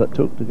 seconds that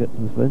took to get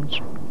to the fence.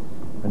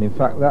 And in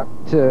fact, that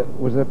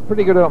was a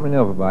pretty good opening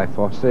over by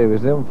Foster. It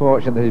was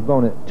unfortunate that he'd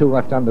bowled at 2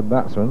 left-handed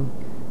batsmen.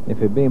 If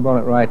he'd been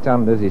bowling at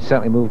right-handers, he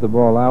certainly moved the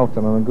ball out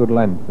and on a good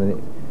length, and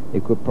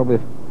it could probably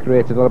have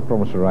created a lot of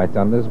problems for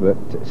right-handers, but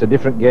it's a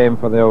different game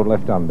for the old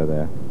left-hander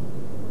there.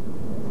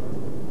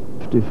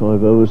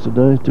 55 overs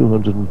today,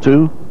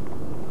 202.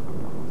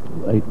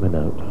 8 men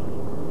out.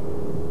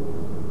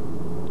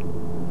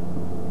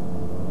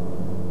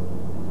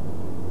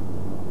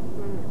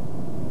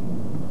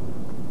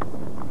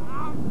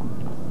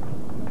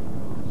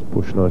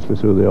 Push nicely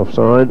through the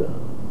offside.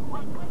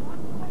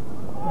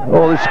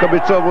 Oh, this could be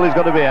trouble. He's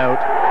got to be out.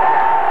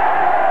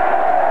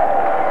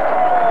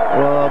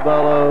 Well,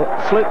 Barlow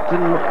slipped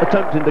in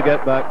attempting to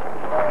get back.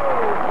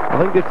 I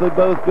think if they'd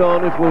both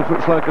gone, if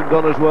Wilfred Slack had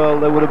gone as well,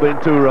 there would have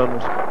been 2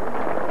 runs.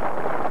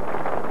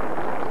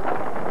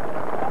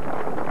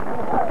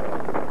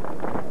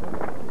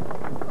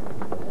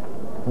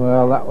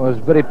 Well, that was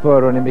very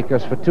poor running,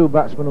 because for 2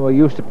 batsmen who were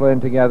used to playing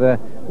together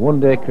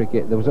one-day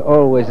cricket, there was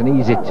always an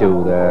easy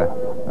 2 there.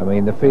 I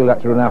mean, the field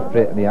had to run after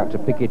it, and he had to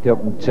pick it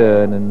up and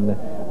turn, and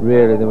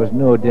really there was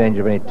no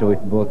danger of any 2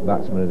 if both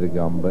batsmen had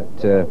gone.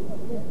 But I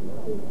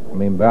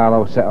mean,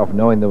 Barlow set off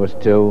knowing there was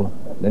 2.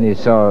 Then he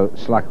saw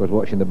Slack was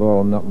watching the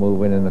ball and not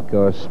moving, and of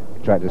course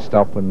he tried to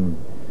stop, and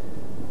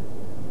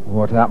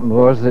what happened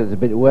was that it was a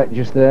bit wet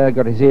just there,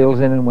 got his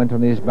heels in and went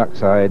on his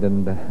backside,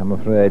 and I'm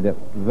afraid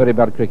very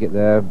bad cricket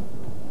there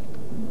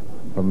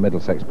from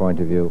Middlesex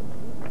point of view.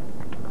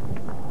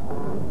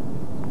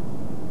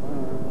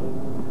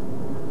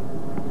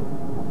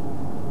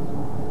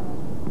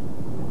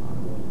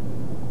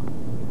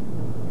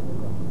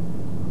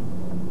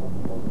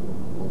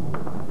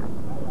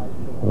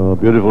 Oh,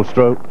 beautiful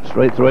stroke,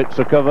 straight through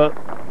extra cover.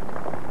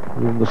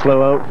 And the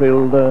slow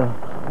outfield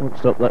won't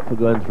stop that for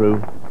going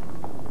through.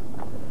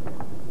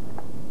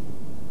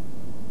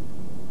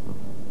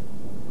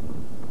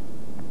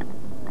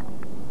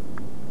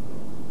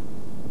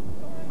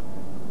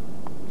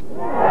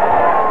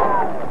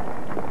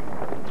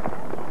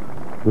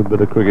 Good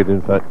bit of cricket,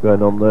 in fact,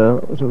 going on there.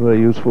 That was a very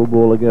useful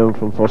ball again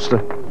from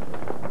Foster.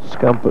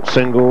 Scamp at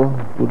single,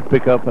 good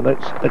pick up, an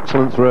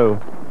excellent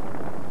throw.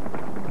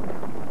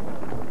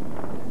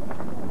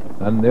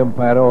 And the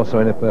umpire also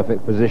in a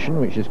perfect position,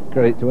 which is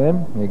credit to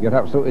him. He got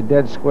absolutely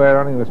dead square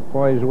on. He was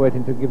poised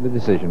waiting to give the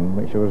decision,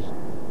 which was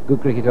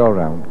good cricket all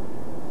round.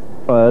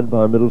 Fired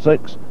by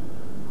Middlesex.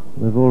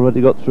 They've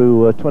already got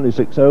through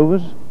 26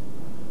 overs,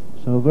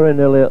 so very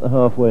nearly at the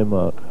halfway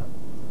mark.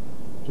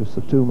 Just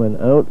the two men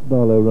out.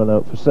 Barlow run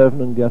out for 7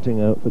 and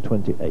Gatting out for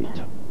 28.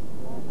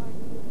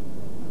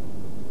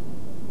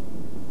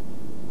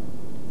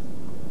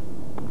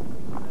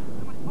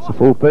 It's a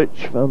full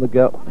pitch, found the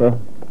gap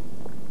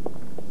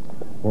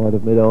wide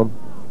of mid-on.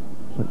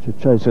 Such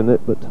chasing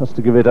it, but has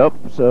to give it up,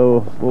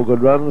 so 4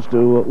 good runs to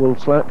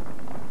Wolfslack.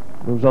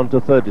 Moves on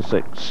to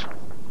 36.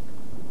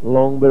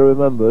 Long be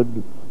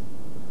remembered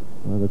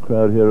by the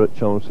crowd here at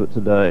Chelmsford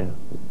today.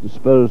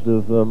 Disposed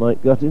of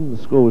Mike Gutting.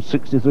 The score was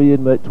 63, he'd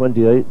made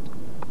 28.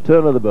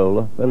 Turner, the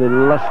bowler, fairly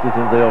lashed it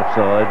into the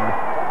offside.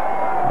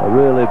 A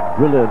really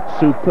brilliant,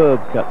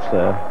 superb catch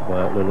there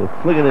by Lilly,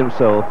 flinging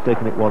himself,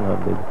 taking it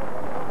one-handed.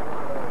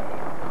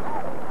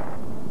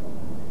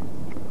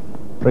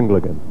 Pringle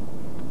again.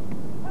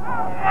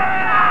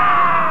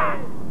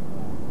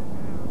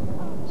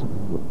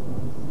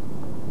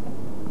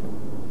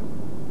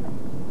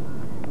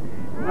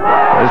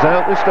 He's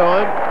out this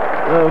time.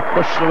 No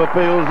question of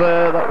appeals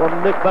there. That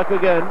one nipped back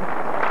again.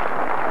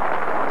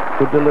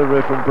 Good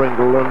delivery from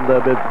Pringle, and they'll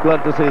be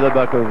glad to see the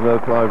back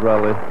of Clive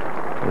Raleigh.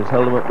 He's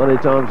held them up many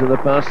times in the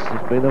past.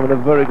 He's been having a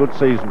very good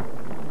season.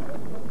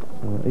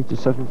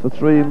 87 for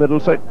 3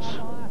 Middlesex,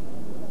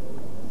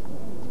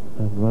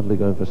 and Radley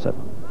going for 7.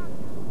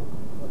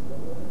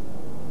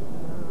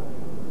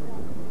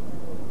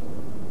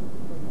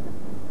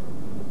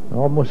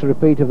 Almost a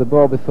repeat of the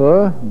ball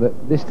before, but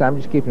this time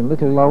just keeping a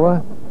little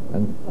lower,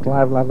 and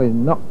Clive Radley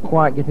not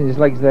quite getting his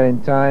legs there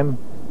in time,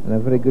 and a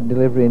very good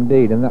delivery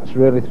indeed, and that's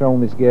really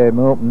thrown this game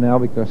open now,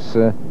 because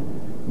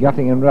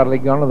Gatting and Radley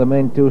gone are the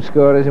main 2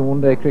 scorers in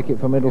one-day cricket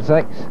for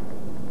Middlesex,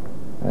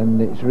 and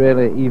it's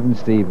really even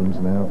Stevens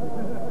now.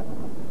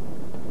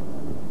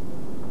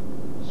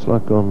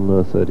 Slack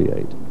on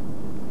 38.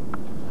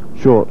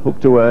 Short,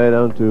 hooked away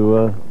down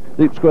to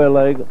deep square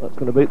leg. That's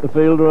going to beat the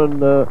fielder,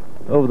 and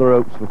over the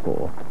ropes for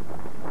 4.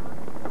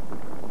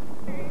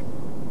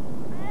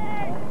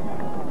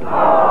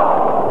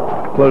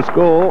 Close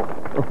call.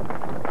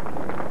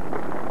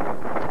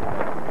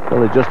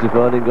 Well, he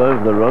justified in going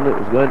for the run. It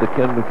was going to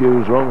Ken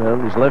McHugh's wrong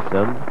hand, his left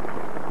hand.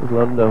 His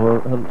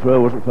hand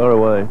throw wasn't far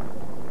away.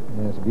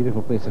 Yeah, it's a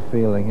beautiful piece of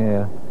fielding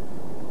here.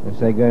 If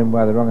they going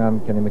by the wrong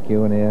hand, Kenny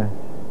McEwen here,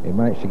 he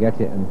managed to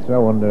get it and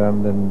throw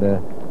underhand, and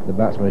the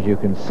batsman, as you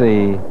can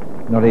see,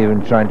 not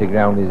even trying to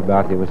ground his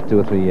bat, he was 2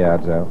 or 3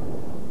 yards out.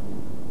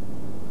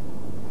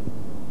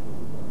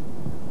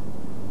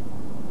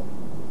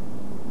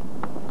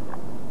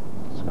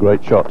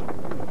 Great shot. I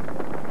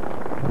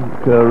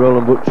think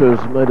Roland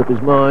Butcher's made up his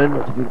mind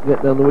that if he can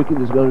get down the wicket,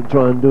 he's going to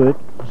try and do it.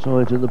 Saw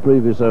it in the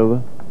previous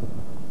over.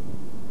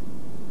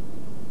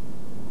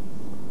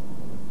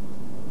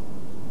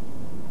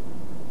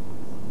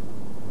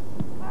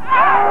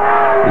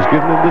 He's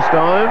given him this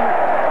time.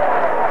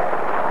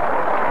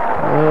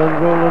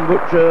 And Roland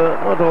Butcher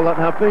not all that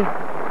happy.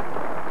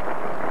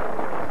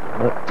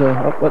 But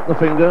up went the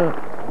finger.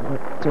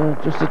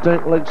 But just a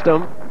tank leg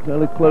stump.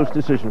 Fairly close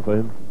decision for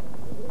him.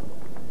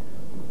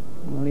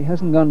 Well, he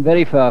hasn't gone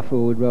very far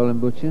forward,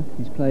 Roland Butcher.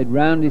 He's played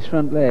round his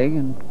front leg,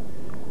 and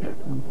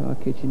umpire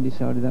Kitchen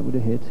decided that would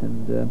have hit,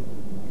 and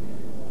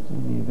it's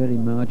only a very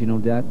marginal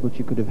doubt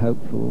Butcher could have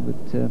hoped for, but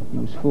he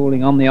was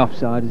falling on the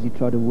offside as he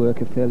tried to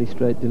work a fairly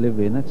straight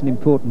delivery, and that's an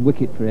important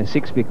wicket for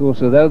Essex,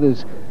 because although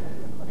there's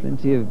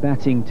plenty of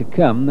batting to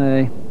come,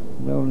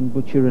 Roland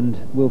Butcher and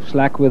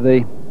Wolfslack were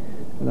the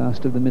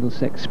last of the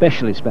Middlesex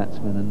specialist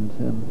batsmen, and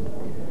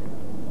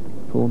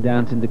Paul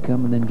Downton to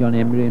come, and then John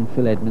Emery and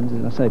Phil Edmonds.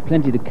 As I say,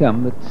 plenty to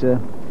come, but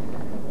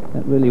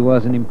that really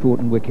was an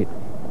important wicket.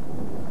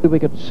 2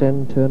 wickets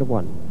and turn of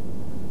 1.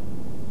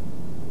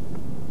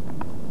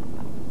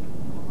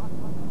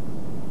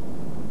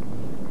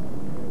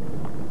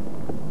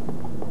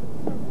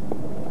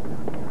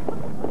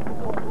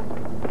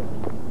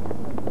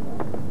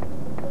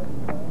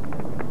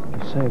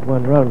 He saved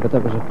 1 run, but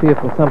that was a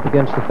fearful thump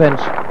against the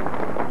fence.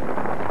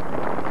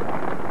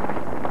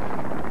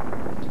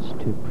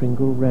 To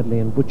Pringle, Radley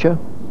and Butcher.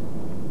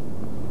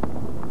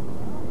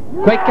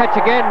 Great catch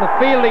again. The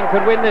fielding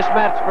could win this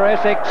match for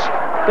Essex.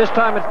 This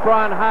time it's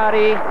Brian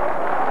Hardy.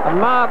 A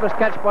marvellous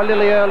catch by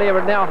Lilly earlier,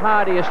 and now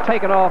Hardy has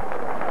taken off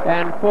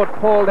and put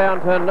Paul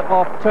Downton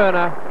off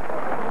Turner.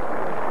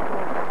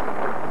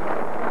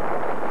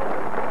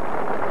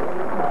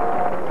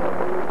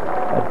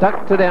 A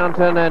duck to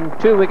Downton and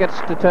 2 wickets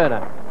to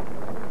Turner.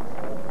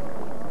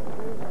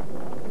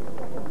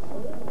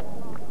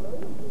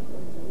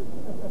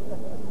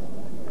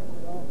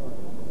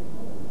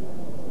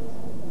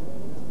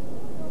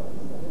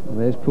 Well,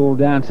 there's Paul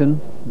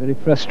Downton, very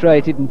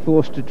frustrated and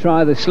forced to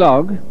try the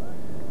slog.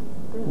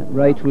 That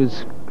rate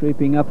was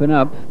creeping up and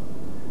up,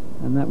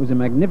 and that was a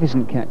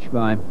magnificent catch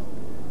by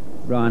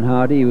Brian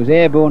Hardy. He was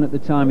airborne at the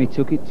time he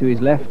took it to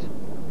his left.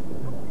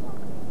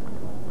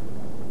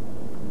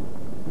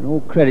 And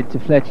all credit to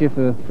Fletcher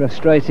for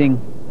frustrating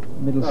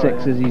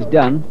Middlesex as he's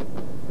done,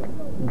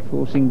 and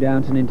forcing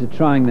Downton into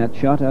trying that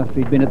shot after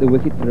he'd been at the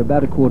wicket for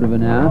about a quarter of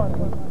an hour.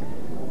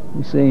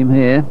 You see him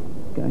here,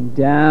 going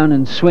down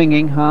and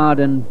swinging hard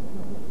and,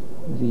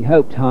 as he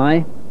hoped,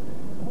 high.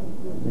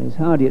 There's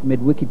Hardy at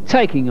mid-wicket,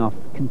 taking off,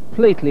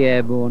 completely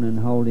airborne and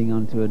holding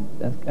on to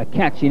a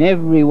catch in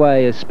every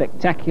way as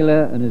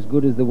spectacular and as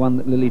good as the one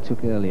that Lilly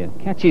took earlier.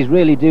 Catches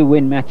really do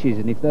win matches,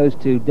 and if those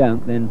two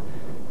don't, then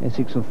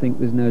Essex will think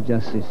there's no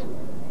justice.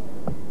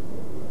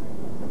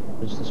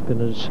 As the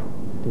spinners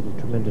did a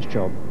tremendous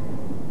job.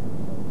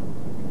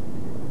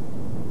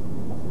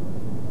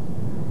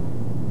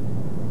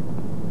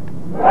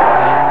 And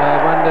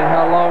I wondered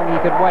how long he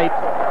could wait.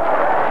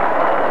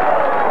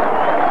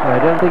 I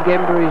don't think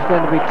Embury's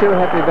going to be too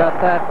happy about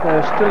that.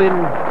 They're still in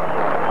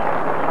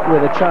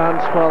with a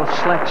chance while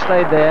Slack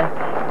stayed there.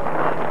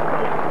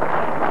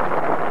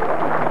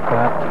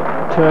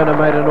 But Turner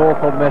made an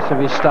awful mess of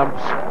his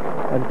stumps,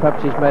 and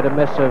perhaps he's made a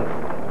mess of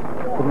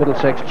the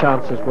Middlesex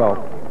chance as well.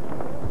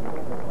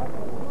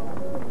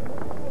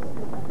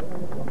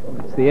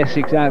 It's the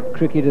Essex out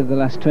cricket of the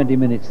last 20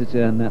 minutes that's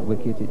earned that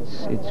wicket.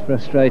 It's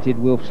frustrated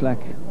Wilf Slack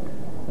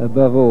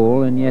above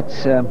all, and yet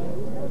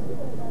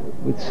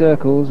with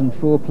circles and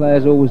 4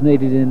 players always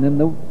needed in them,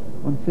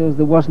 one feels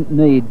there wasn't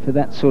need for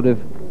that sort of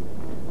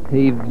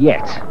heave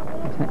yet.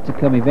 It had to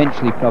come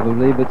eventually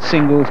probably, but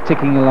singles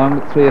ticking along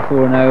at 3 or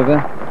 4 and over,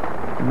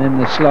 and then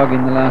the slog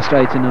in the last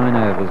 8 or 9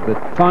 overs.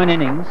 But fine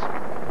innings,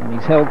 and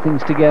he's held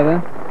things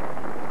together,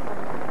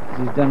 as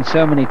he's done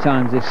so many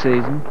times this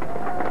season.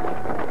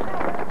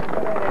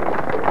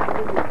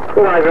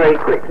 Could I very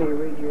quickly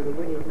read you the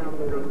winning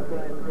numbers in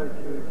Graham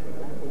Hedges?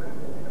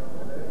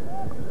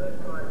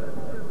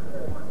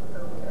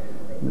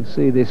 You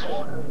see this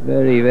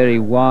very, very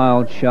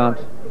wild shot,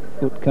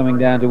 foot coming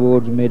down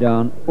towards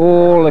mid-on,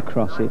 all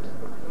across it.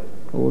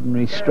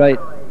 Ordinary straight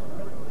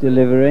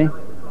delivery.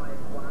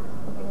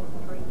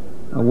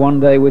 A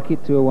one-day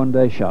wicket to a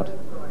one-day shot.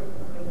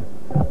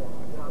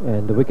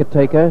 And the wicket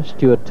taker,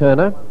 Stuart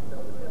Turner.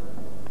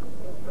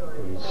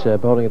 He's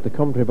bowling at the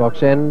commentary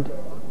box end.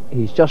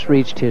 He's just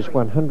reached his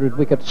 100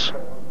 wickets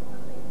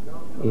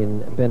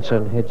in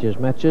Benson Hedges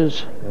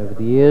matches over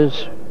the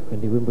years.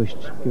 Wendy Wimbush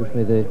gives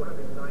me the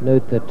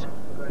note that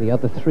the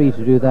other 3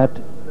 to do that: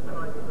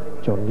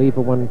 John Lever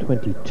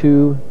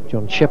 122,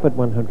 John Shepherd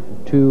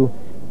 102,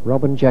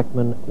 Robin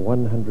Jackman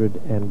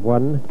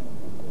 101,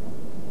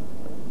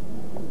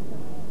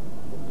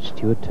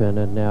 Stuart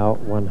Turner now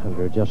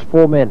 100. Just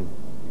 4 men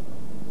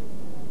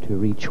to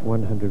reach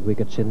 100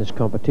 wickets in this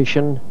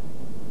competition.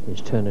 Here's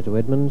Turner to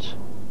Edmonds.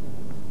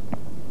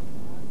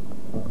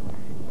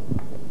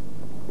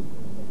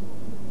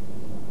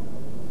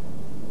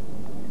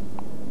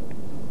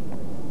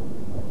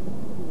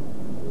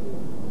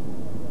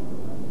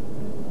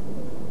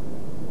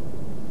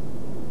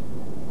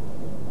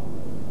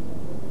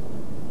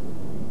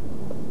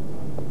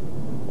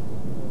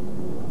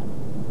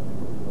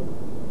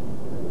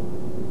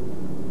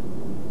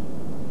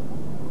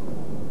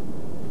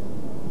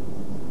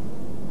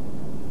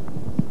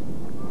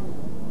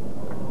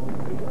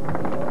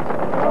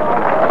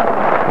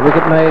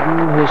 Wicket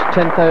maiden, his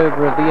 10th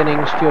over of the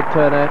innings, Stuart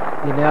Turner.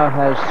 He now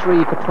has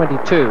 3 for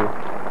 22.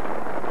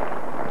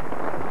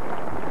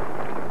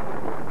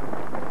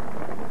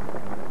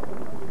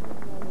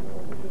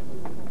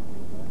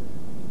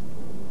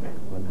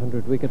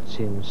 100 wickets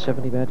in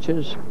 70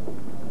 matches.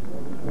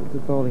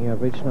 Good bowling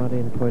average,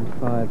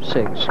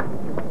 19.56.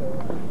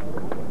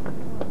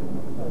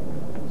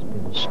 It's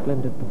been a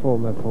splendid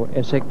performer for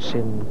Essex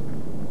in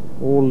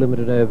all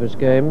limited overs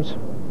games.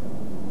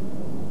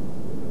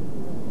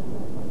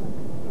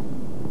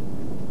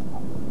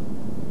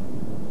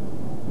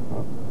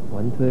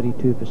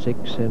 132 for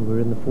 6, and we're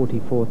in the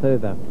 44th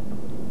over.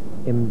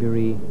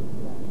 Embury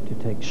to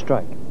take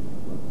strike.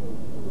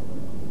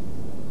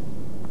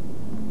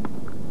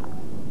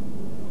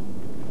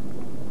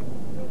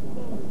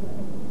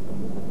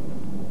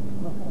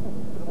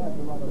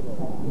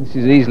 This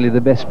is easily the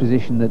best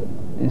position that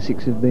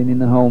Essex have been in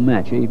the whole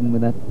match, even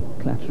with that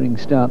clattering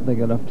start they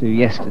got off to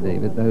yesterday.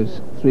 But those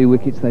 3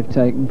 wickets they've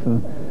taken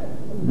for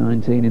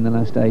 19 in the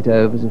last 8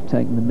 overs have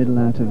taken the middle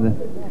out of the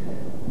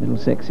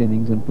Middlesex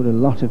innings and put a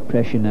lot of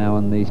pressure now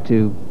on these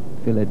 2,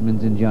 Phil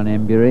Edmonds and John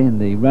Embury,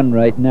 and the run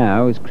rate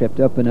now has crept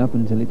up and up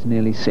until it's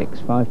nearly 6,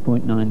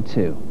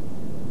 5.92.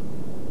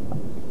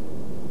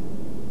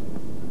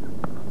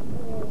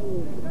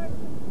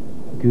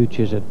 Gooch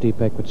is at deep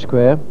backward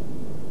square.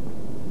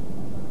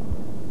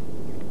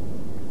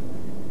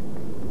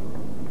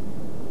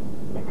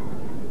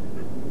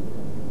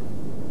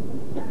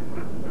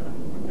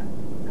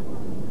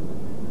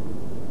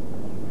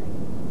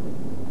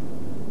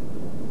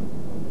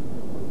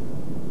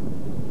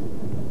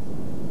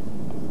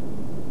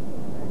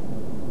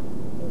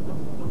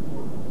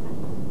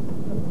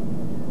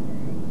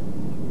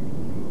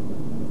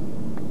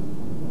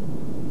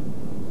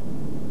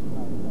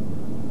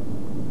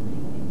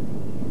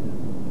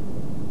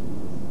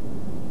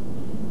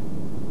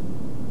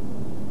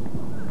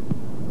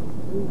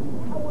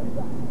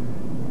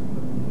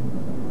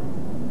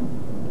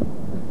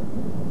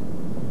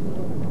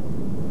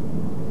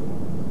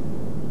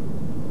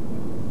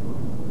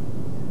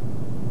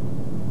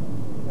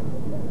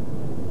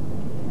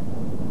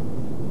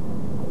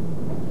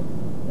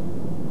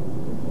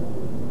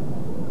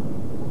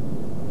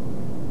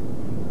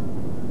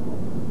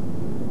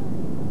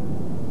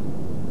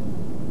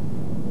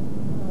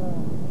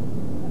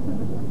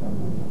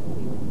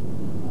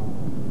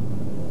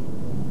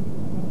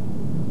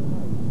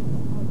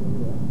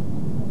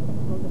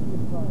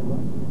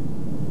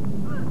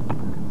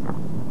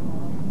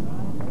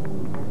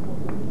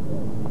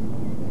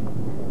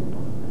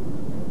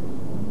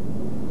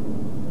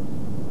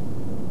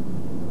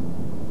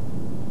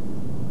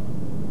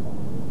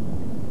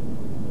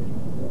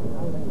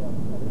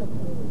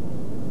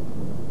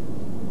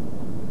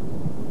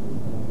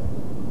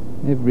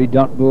 Every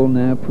dot ball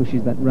now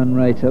pushes that run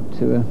rate up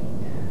to a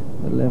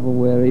level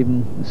where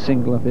even a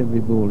single off every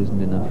ball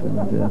isn't enough, and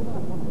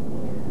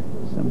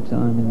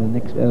sometime in the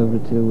next over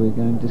or two we're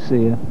going to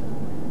see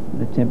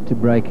an attempt to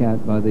break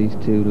out by these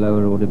two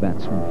lower order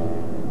batsmen.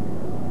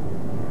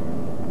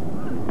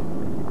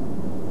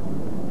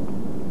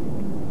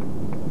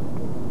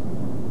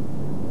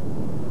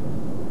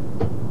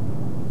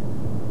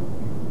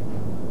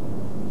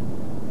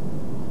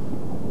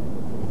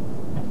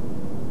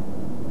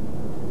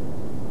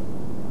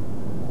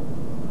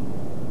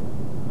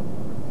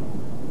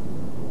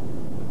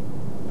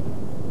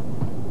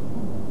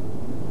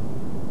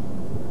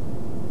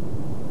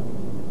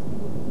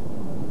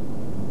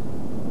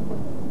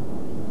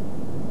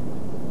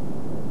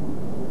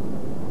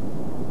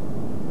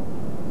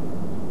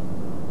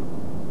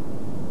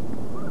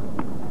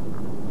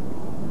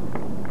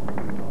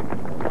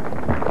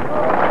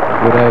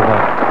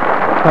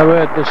 My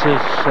word, this is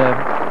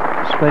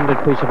a splendid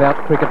piece of out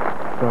cricket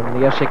from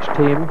the Essex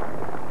team,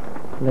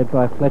 led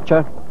by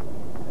Fletcher.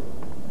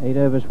 8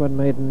 overs, 1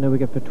 maiden, no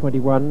wicket for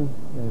 21.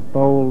 They've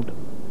bowled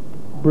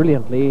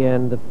brilliantly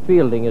and the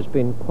fielding has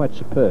been quite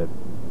superb.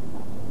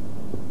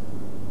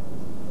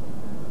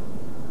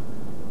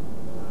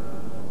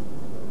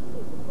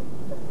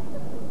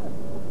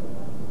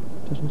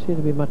 Doesn't seem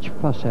to be much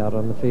fuss out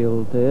on the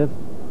field there.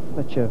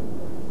 Fletcher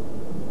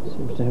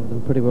seems to have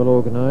them pretty well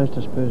organised.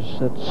 I suppose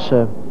that's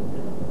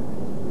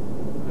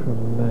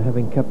from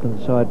having captained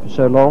the side for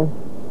so long.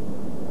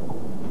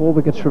 4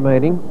 wickets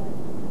remaining.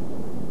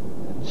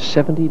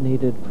 70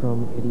 needed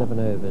from 11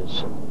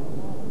 overs.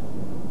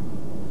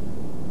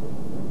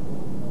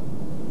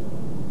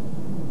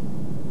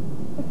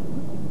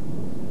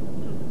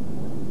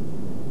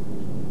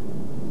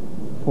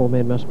 Four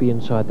men must be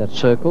inside that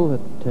circle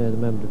at the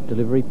moment of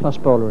delivery, plus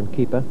bowler and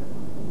keeper.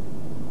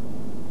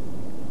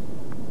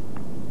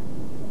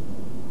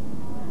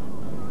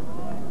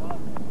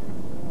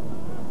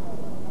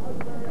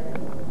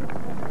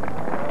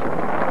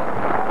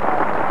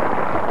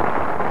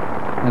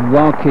 And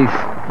while Keith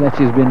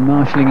Fletcher's been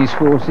marshalling his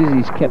forces,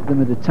 he's kept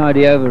them at a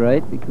tidy over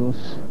rate,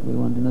 because we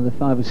want another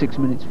 5 or 6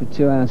 minutes for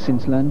 2 hours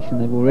since lunch,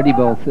 and they've already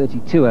bowled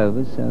 32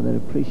 overs, so they're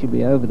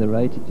appreciably over the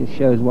rate. It just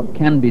shows what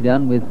can be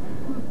done with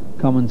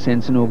common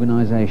sense and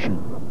organisation.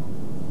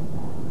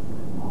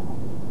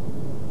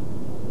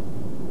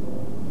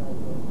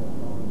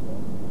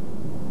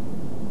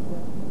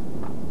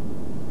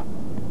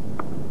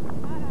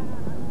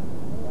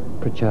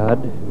 Pritchard,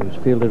 who's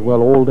fielded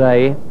well all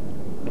day,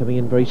 coming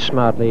in very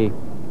smartly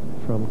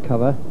from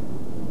cover.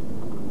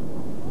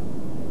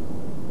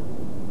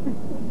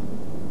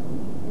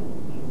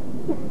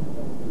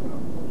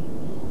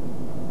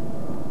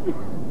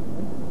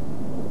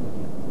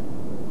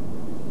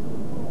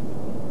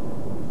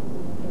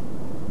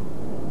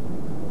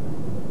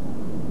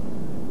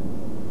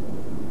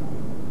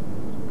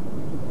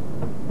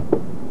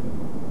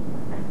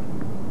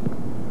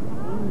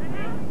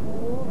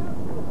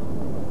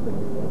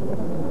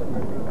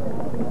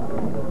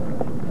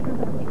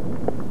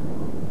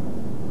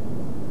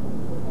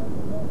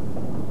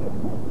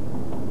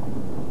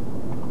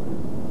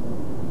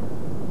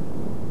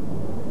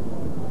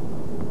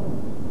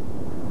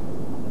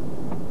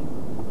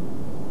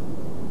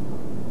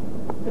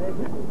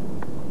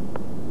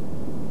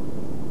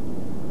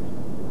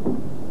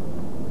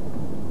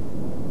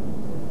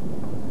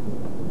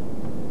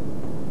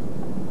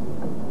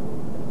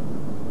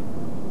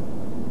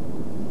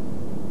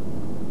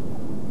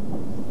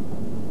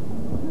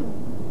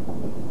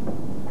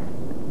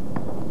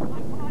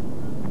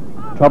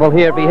 Trouble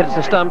here if he hits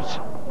the stumps.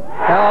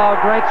 Oh,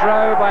 great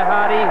throw by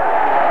Hardy.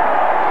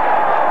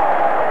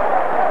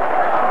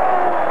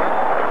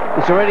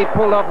 He's already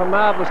pulled off a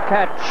marvellous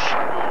catch,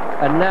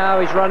 and now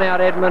he's run out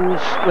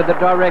Edmonds with a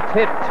direct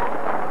hit.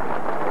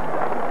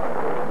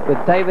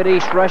 With David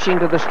East rushing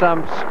to the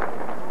stumps,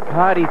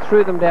 Hardy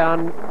threw them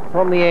down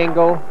from the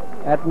angle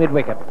at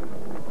mid-wicket.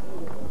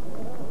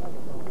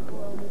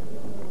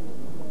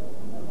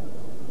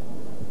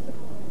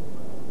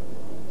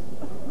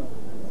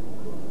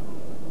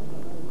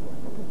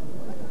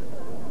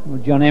 Well,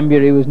 John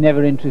Embury was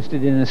never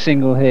interested in a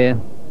single here.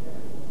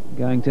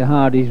 Going to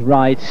Hardy's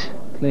right,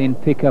 clean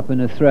pick up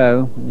and a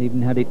throw, and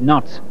even had it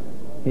not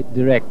hit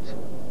direct,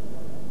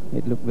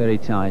 it looked very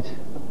tight.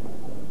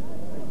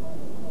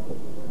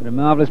 But a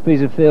marvellous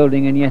piece of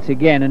fielding, and yet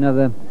again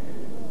another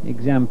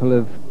example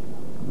of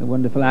the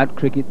wonderful out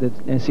cricket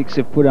that Essex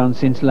have put on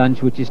since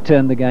lunch, which has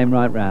turned the game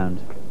right round.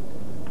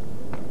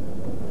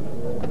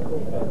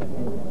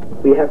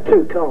 We have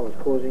two cars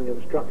causing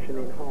obstruction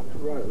in Harps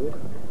Road.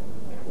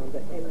 Number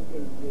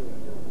MPU.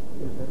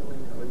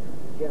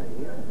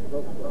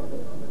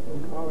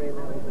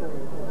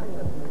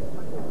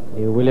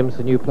 Neil Williams,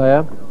 the new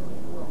player,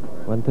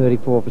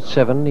 134 for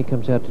 7. He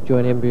comes out to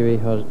join Embury,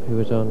 who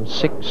is on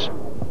 6.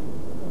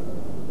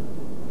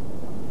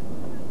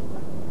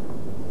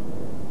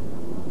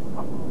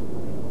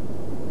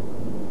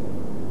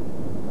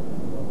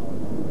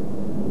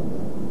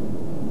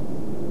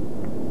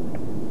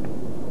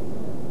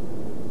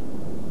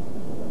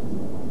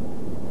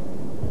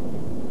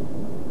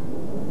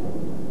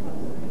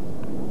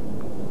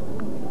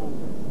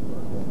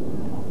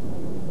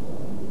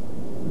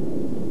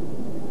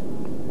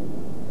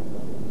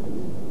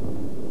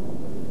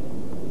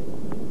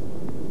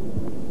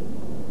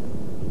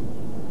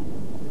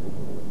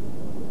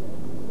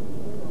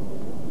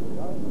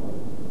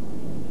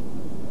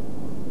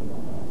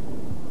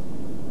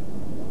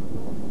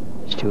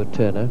 Stuart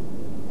Turner.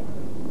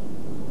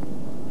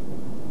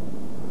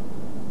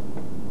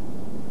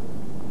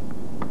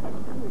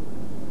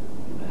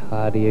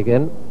 Hardy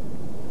again.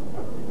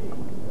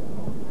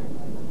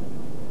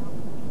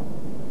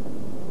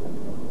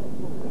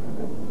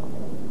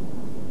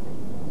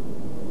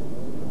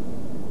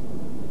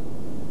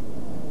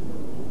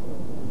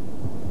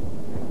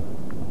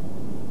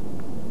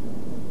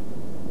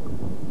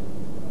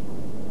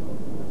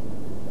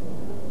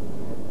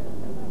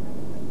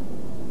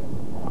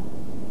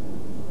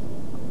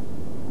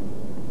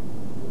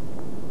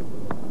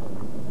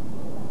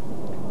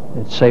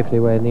 It's safely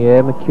away in the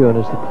air. McEwen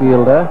is the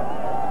fielder.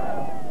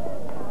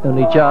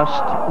 Only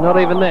just, not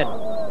even then.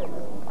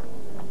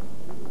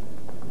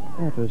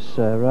 That was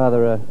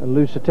rather a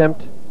loose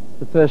attempt.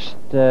 The first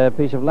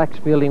piece of lax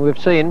fielding we've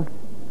seen.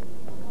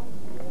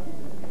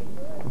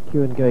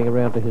 McEwen going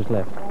around to his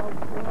left.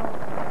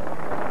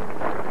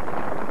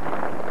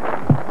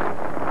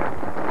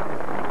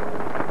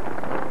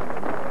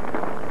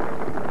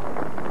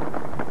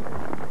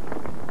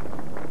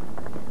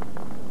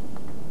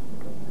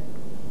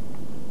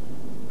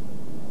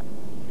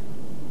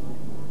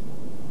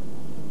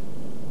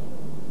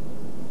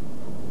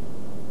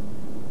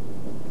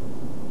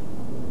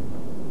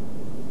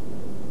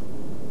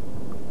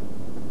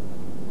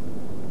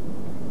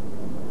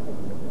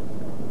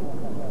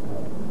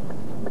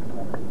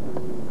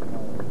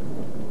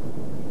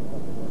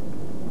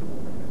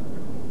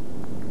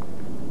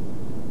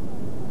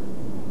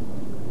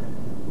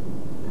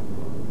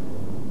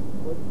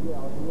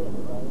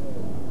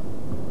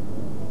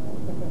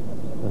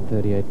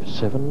 For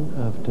 7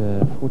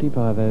 after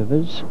 45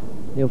 overs.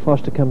 Neil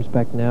Foster comes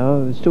back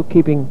now, still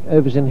keeping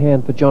overs in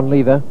hand for John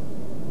Lever.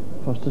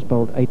 Foster's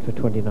bowled 8 for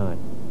 29.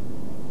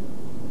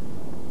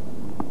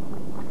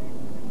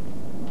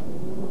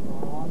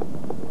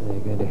 They're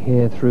going to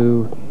hair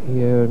through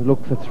here and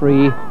look for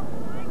 3.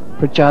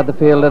 Pritchard the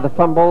fielder, the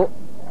fumble.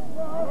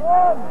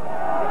 Well,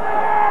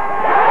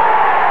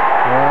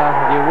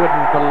 you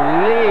wouldn't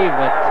believe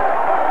it.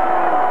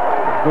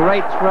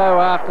 Great throw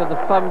after the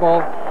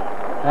fumble,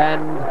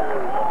 and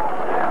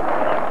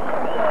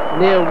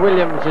Neil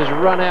Williams is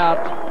run out.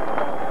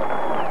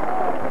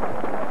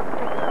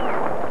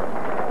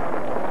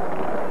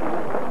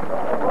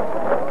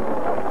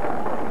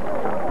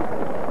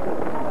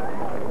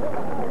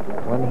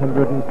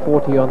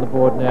 $140 on the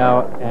board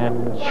now,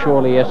 and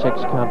surely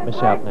Essex can't miss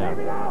out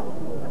now.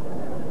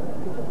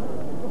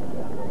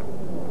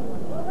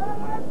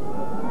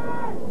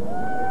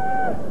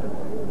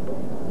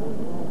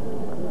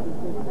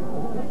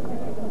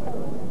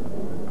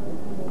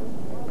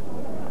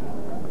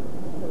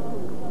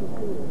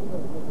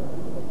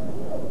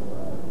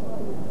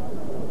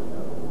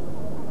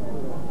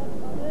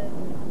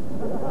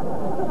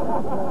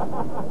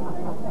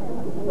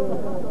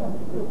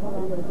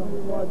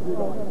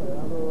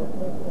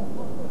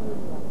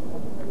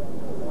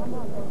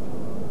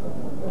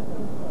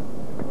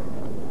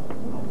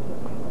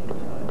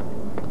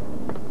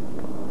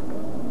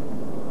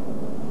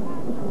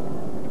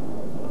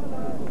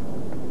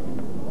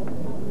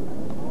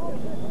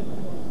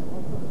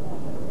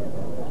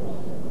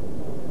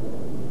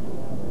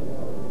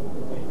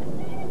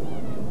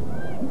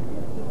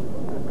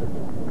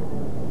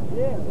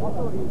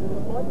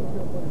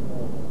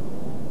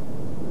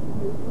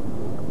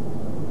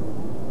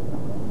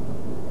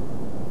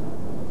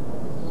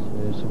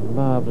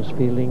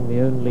 Fielding, the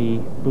only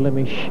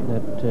blemish,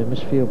 that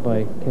misfield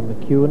by Ken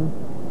McEwen.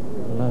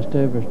 The last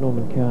over as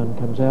Norman Cowan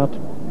comes out.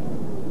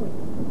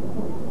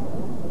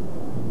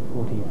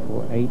 40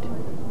 for 8.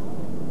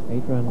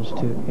 8 runs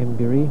to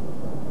Embury.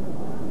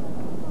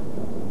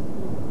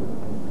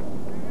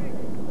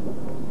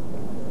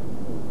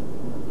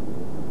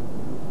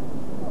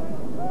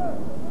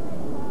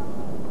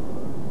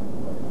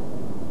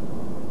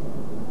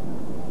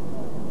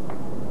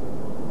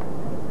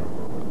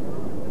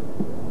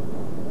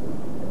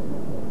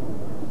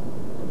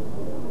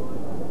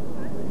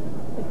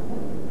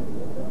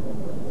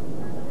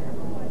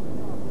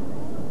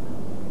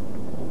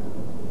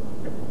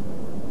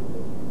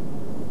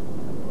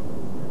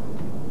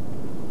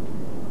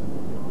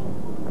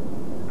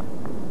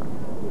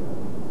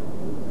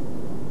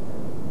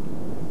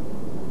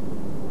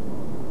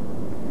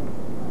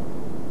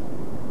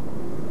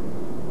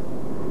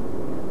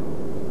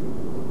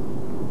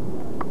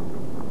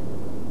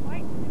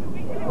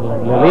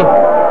 Excellent, Lily.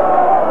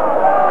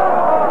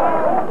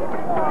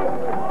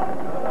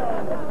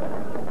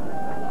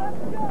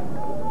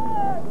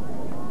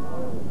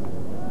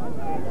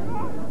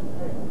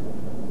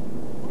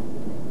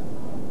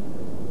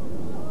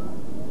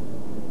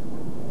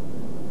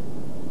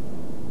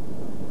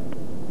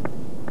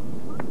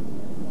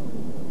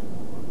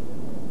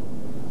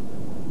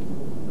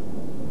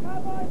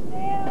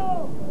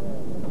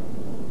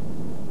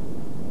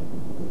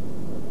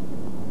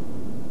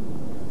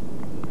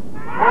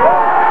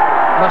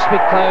 Must be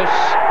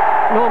close.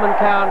 Norman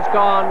Cowan's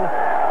gone,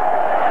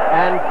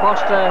 and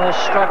Foster has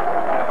struck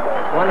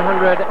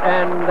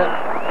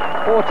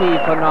 140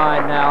 for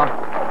 9 now,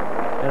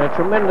 and a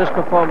tremendous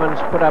performance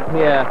put up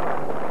here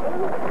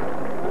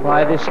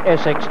by this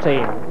Essex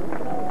team.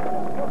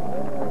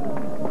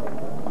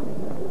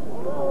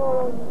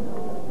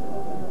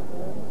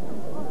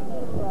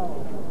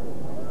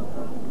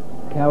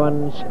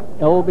 Cowan's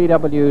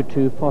LBW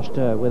to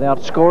Foster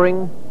without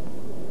scoring.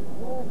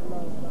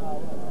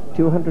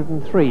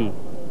 203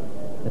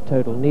 the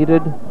total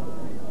needed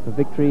for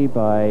victory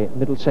by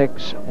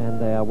Middlesex,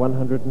 and they are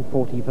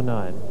 140 for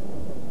 9.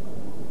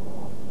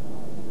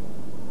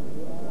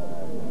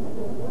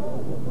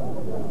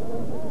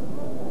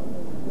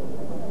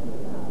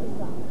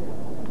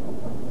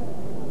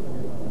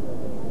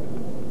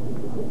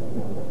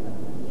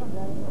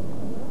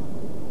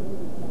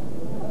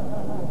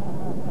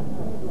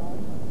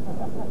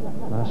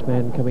 Last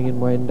man coming in,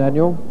 Wayne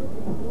Daniel.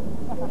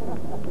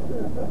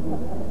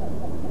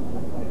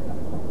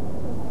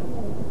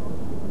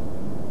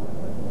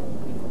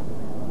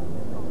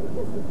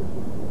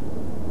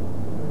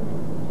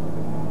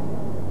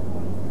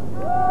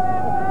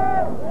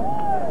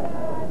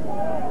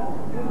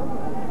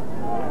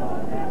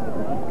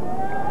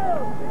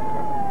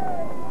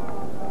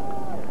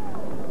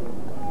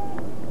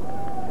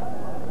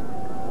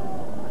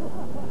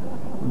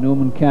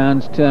 Norman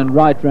Cowan's turned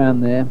right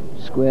round there,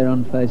 square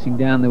on facing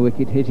down the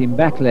wicket, hit him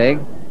back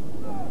leg.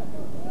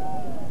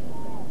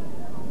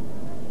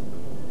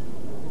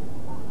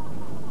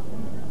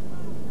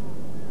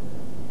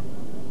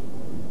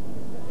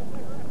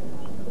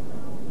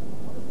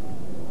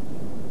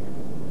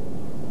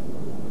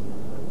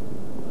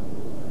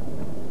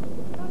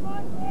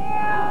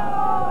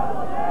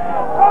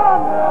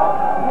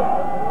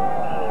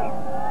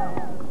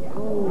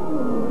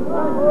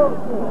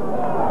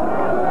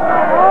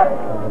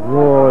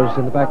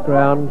 In the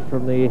background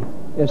from the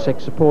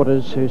Essex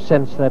supporters, who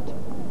sense that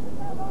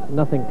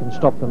nothing can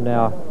stop them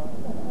now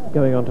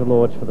going on to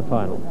Lord's for the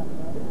final.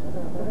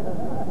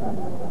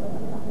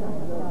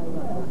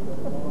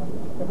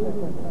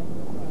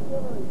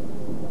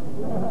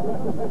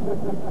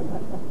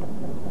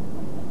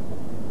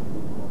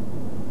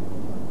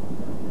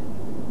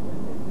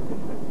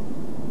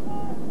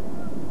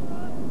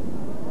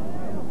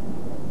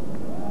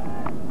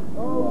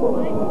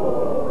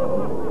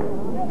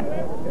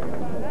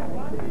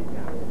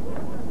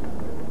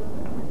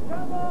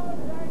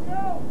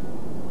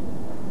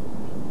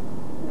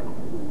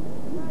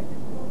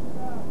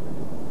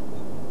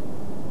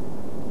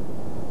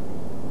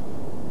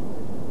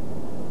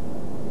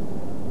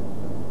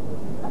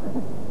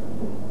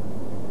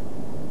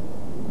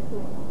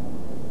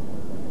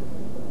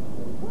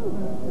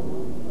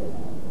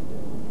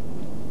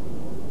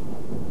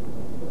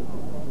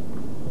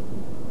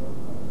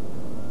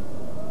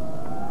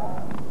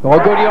 Oh,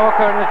 good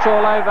Yorker, and it's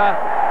all over.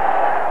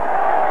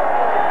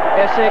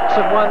 Essex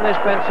have won this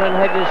Benson and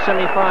Hedges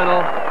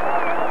semi-final.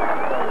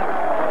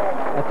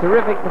 A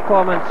terrific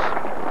performance.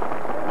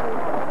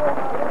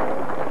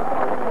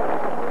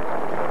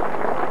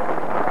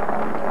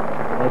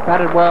 They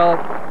batted well,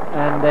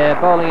 and their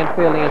bowling and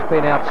fielding has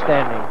been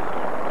outstanding.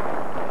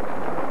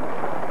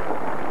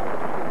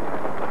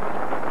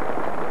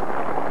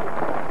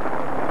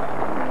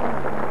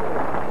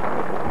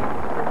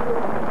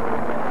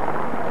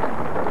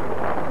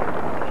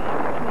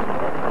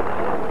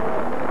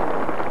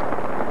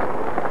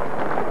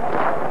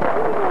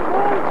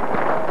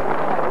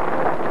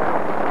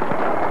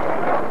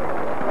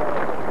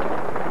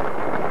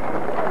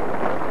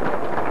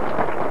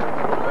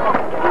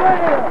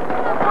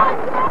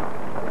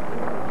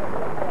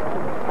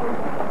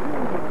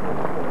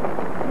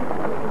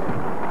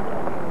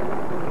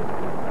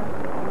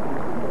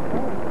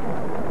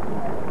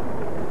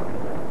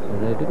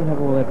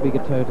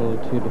 Bigger total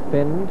to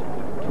defend.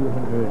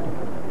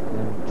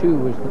 202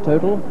 was the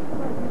total.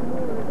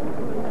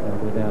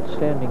 And with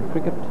outstanding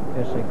cricket,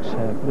 Essex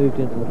have moved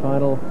into the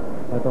final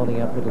by bowling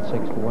out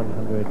Middlesex for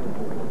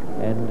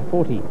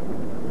 140.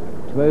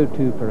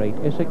 202 for 8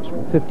 Essex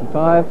from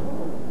 55.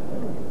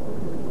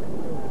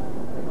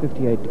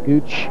 58 to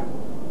Gooch.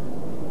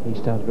 He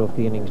started off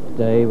the innings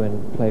today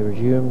when play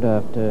resumed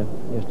after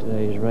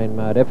yesterday's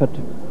rain-marred effort.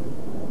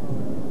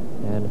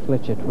 And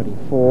Fletcher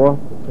 24.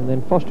 And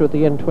then Foster at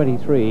the end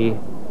 23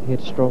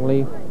 hit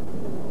strongly.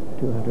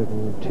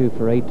 202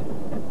 for 8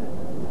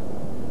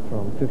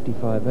 from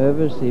 55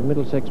 overs. The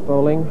Middlesex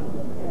bowling,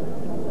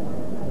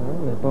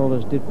 well, their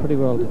bowlers did pretty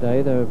well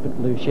today. They were a bit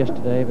loose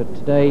yesterday, but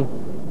today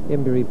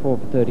Embury 4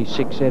 for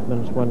 36,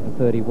 Edmonds 1 for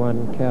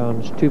 31,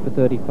 Cowans 2 for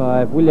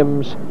 35,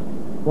 Williams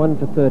 1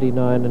 for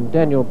 39, and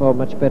Daniel bowled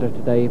much better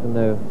today, even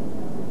though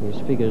his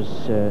figures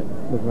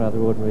look rather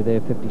ordinary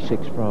there,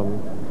 56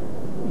 from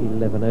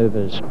 11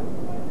 overs.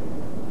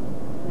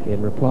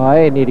 In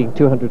reply, needing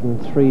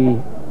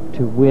 203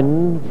 to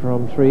win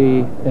from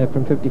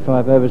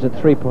 55 overs at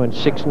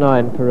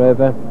 3.69 per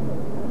over.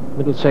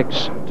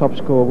 Middlesex top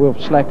score,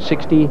 Wilf Slack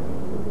 60,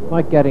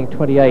 Mike Gadding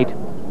 28.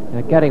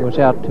 Gadding was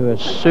out to a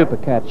super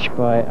catch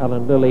by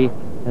Alan Lilly,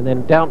 and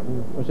then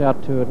Downton was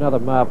out to another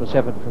marvellous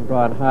effort from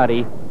Brian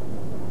Hardy.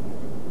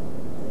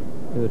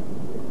 There were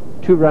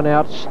 2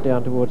 run-outs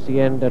down towards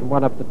the end, and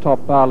one up the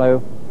top,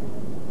 Barlow,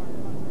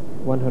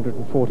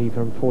 140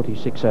 from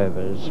 46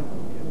 overs.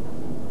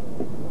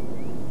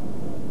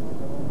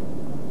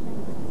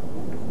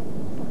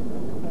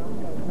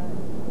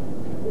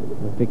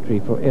 A victory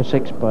for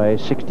Essex by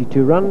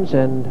 62 runs,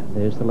 and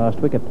there's the last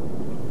wicket.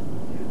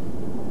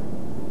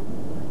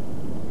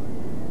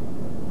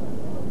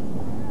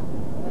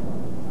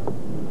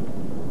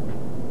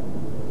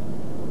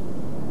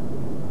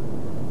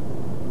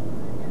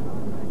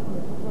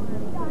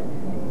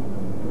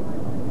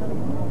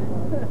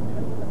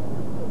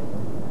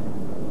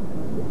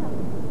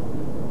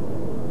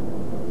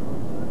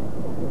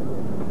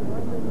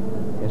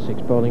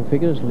 Bowling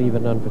figures, Lever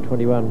none for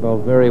 21,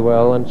 bowled very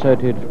well, and so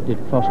did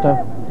Foster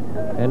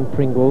and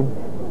Pringle,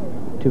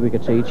 2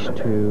 wickets each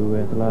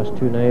to the last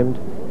 2 named.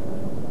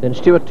 Then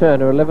Stuart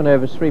Turner, 11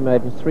 overs, 3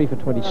 maidens, 3 for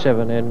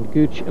 27, and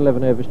Gooch,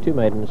 11 overs, 2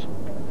 maidens,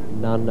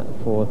 none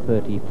for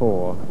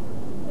 34.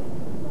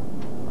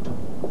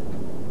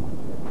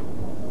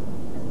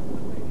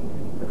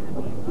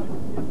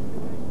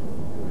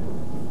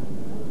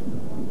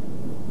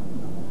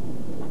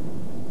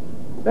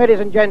 Ladies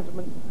and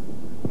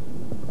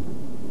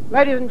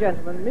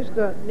gentlemen,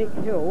 Mr. Nick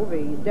Hill,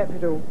 the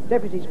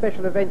Deputy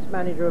Special Events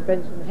Manager of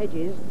Benson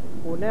Hedges,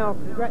 will now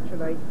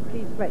congratulate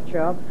Keith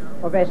Fletcher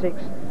of Essex.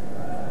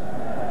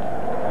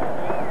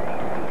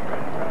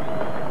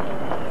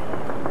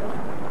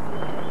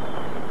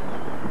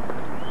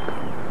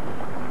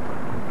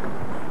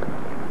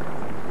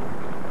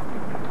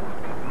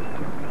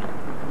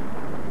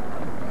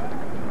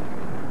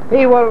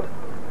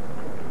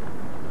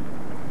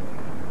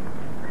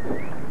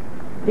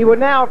 He will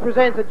now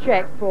present a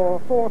cheque for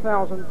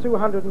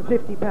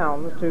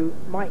 £4,250 to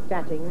Mike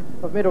Gatting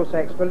of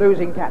Middlesex for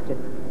losing captain.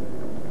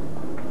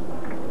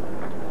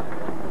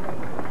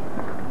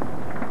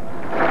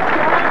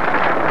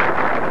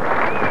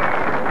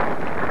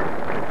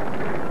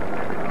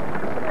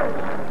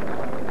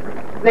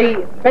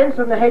 The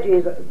Benson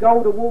Hedges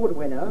Gold Award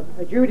winner,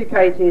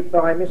 adjudicated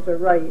by Mr.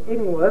 Ray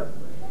Ingworth,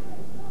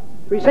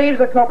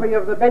 receives a copy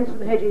of the Benson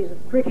Hedges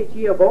Cricket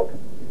Yearbook,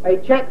 a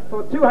cheque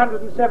for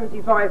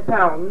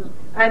 £275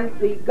 and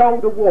the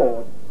Gold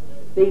Award.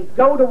 The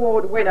Gold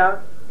Award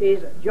winner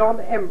is John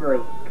Embury.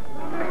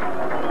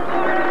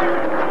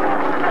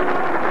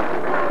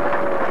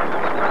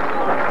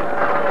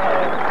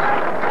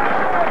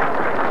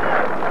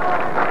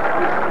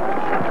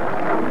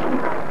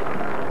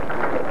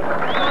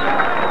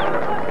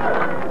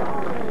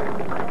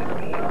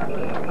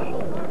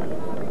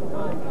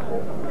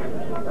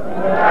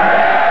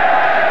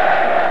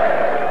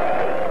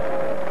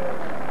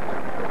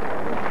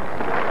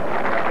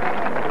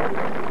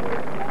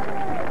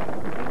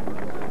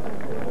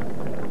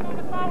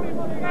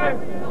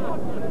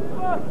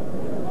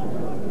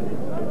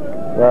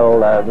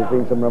 There's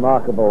been some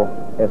remarkable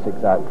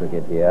Essex out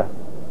cricket here.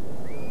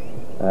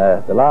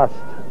 The last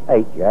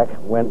 8, Jack,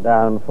 went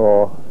down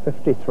for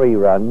 53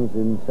 runs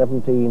in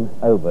 17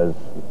 overs.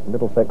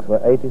 Middlesex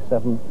were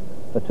 87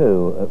 for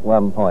 2 at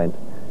one point.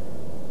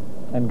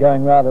 And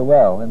going rather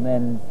well, and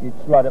then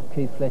it's right up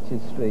Keith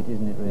Fletcher's street,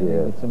 isn't it, really?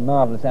 Yes. With some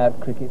marvellous out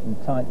cricket and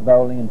tight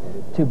bowling and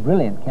 2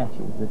 brilliant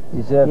catches that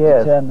deserve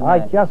to turn the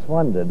match. I just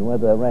wondered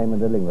whether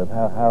Raymond Illingworth,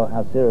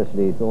 how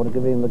seriously he thought of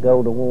giving the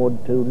Gold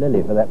Award to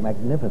Lilly for that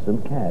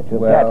magnificent catch of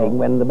catching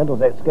when the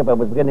Middlesex skipper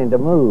was beginning to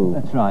move.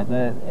 That's right.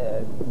 The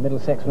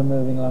Middlesex were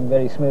moving along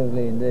very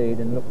smoothly indeed,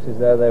 and looked as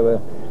though they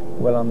were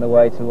well on the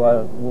way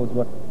towards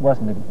what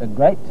wasn't a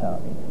great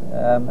target.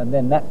 And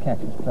then that catch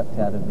was plucked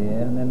out of the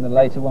air, and then the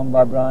later one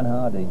by Brian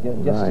Hardy,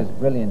 just as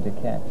brilliant a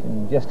catch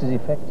and just as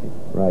effective.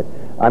 Right.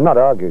 I'm not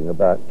arguing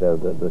about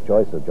the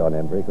choice of John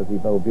Embury, because he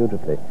bowled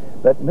beautifully.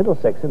 But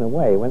Middlesex, in a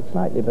way, went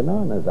slightly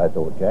bananas, I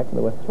thought, Jack.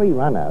 There were 3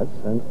 run-outs,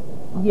 and...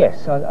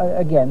 Yes,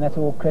 again, that's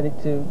all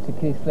credit to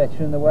Keith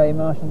Fletcher and the way he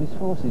marshalled his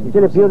forces. He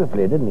did it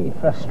beautifully, didn't he? He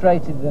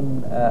frustrated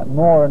them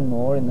more and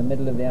more in the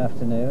middle of the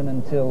afternoon,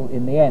 until,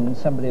 in the end,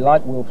 somebody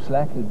like Wilf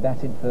Slack, who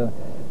batted for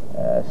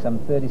some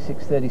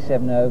 36,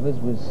 37 overs,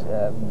 was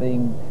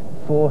being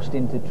forced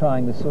into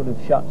trying the sort of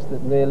shots that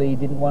really he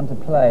didn't want to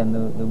play, and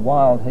the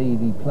wild heave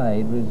he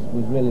played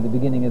was really the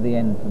beginning of the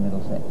end for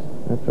Middlesex.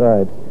 That's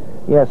right.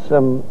 Yes,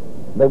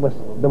 there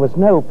was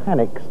no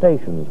panic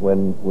stations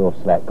when Wilf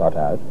Slack got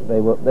out. They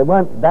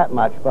weren't that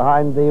much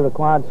behind the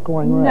required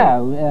scoring rate.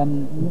 No,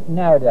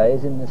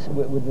 nowadays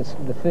with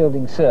the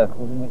fielding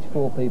circles in which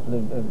 4 people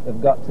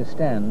have got to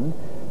stand,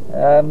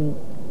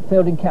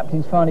 fielding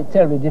captains find it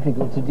terribly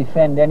difficult to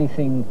defend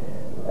anything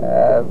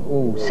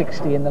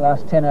 60 in the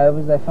last 10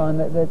 overs. They find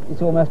that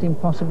it's almost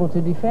impossible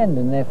to defend,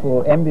 and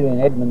therefore Embury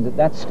and Edmonds at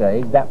that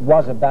stage, that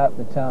was about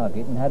the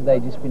target, and had they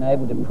just been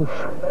able to push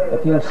a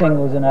few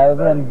singles and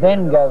over and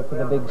then go for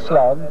the big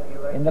slog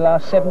in the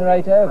last 7 or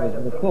 8 overs.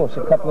 But of course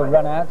a couple of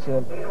run-outs,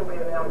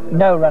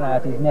 no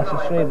run-out is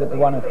necessary, but the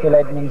one of Phil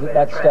Edmonds at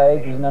that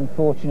stage was an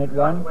unfortunate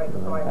one.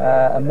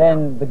 And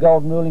then the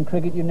golden rule in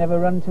cricket, you never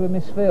run to a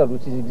misfield,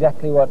 which is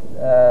exactly what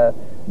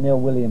Neil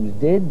Williams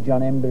did.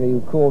 John Embury,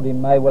 who called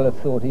him, may well have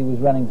thought he was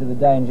running to the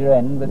danger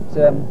end, but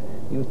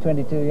he was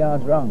 22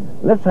 yards wrong.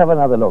 Let's have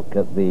another look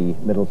at the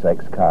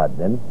Middlesex card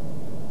then.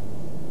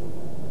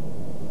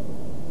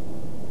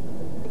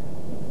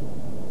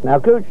 Now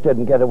Gooch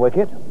didn't get a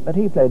wicket, but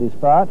he played his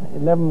part.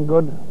 11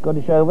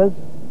 goodish overs.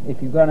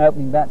 If you've got an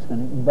opening batsman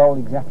who can bowl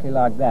exactly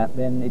like that,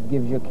 then it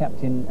gives your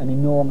captain an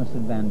enormous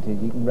advantage.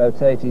 He can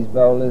rotate his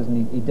bowlers,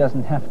 and he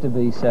doesn't have to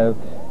be so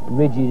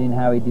rigid in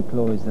how he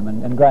deploys them.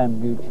 And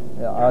Graham Gooch,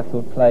 I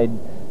thought, played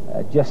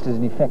just as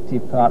an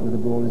effective part with the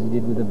ball as he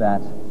did with the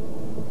bat.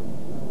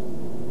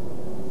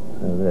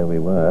 So there we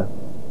were.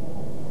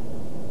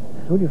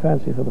 Who do you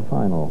fancy for the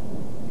final,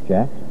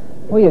 Jack?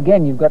 Well,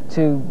 again, you've got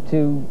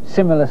two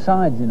similar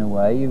sides in a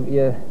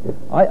way.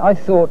 I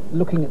thought,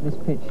 looking at this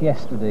pitch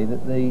yesterday,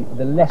 that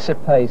the lesser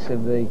pace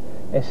of the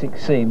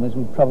Essex seamers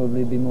would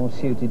probably be more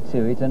suited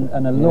to it,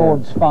 and a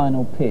Lord's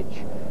final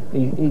pitch,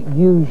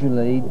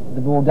 usually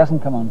the ball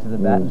doesn't come onto the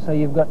bat, and so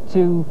you've got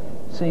two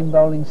seam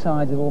bowling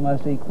sides of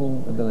almost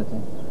equal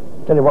ability.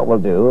 Tell you what we'll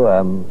do,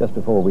 just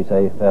before we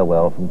say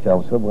farewell from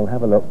Chelmsford, we'll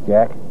have a look,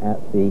 Jack, at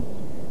the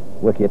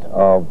wicket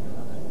of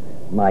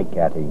Mike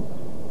Gatting.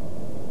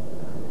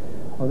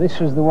 Well,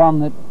 this was the one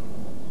that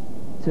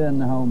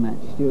turned the whole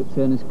match. Stuart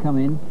Turner's come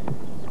in,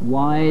 it's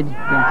wide,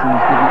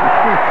 Gatting's given it a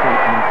full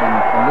treatment, and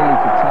for Lilly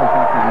to take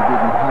up as he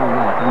did and hold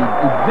out. And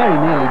he'd very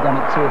nearly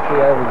done it 2 or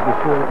 3 overs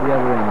before at the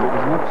other end. It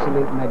was an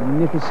absolute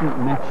magnificent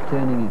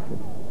match-turning effort.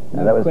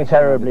 No, that was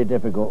terribly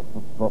difficult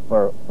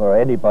for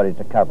anybody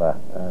to cover.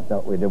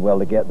 Thought we did well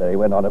to get there. He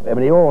went on. I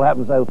mean, it all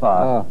happened so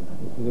fast.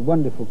 It was a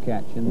wonderful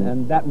catch,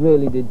 and that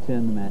really did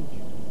turn the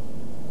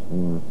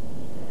match.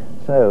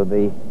 So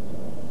the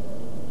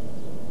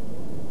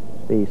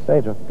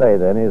state of play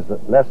then is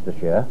that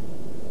Leicestershire,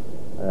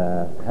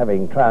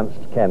 having trounced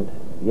Kent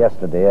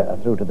yesterday, are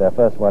through to their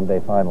first one-day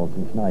final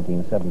since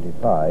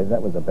 1975.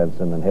 That was the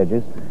Benson and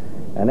Hedges.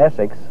 And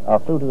Essex are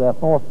through to their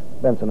 4th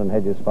Benson and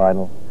Hedges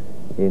final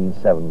in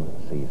 7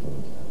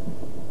 seasons.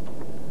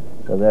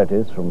 So there it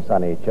is from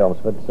sunny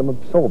Chelmsford. Some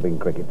absorbing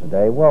cricket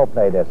today. Well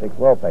played Essex,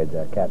 well played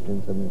their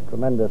captains, and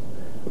tremendous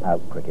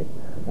out cricket.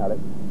 Now,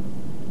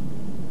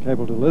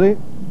 Cable to Lilly.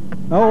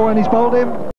 Oh, and he's bowled him.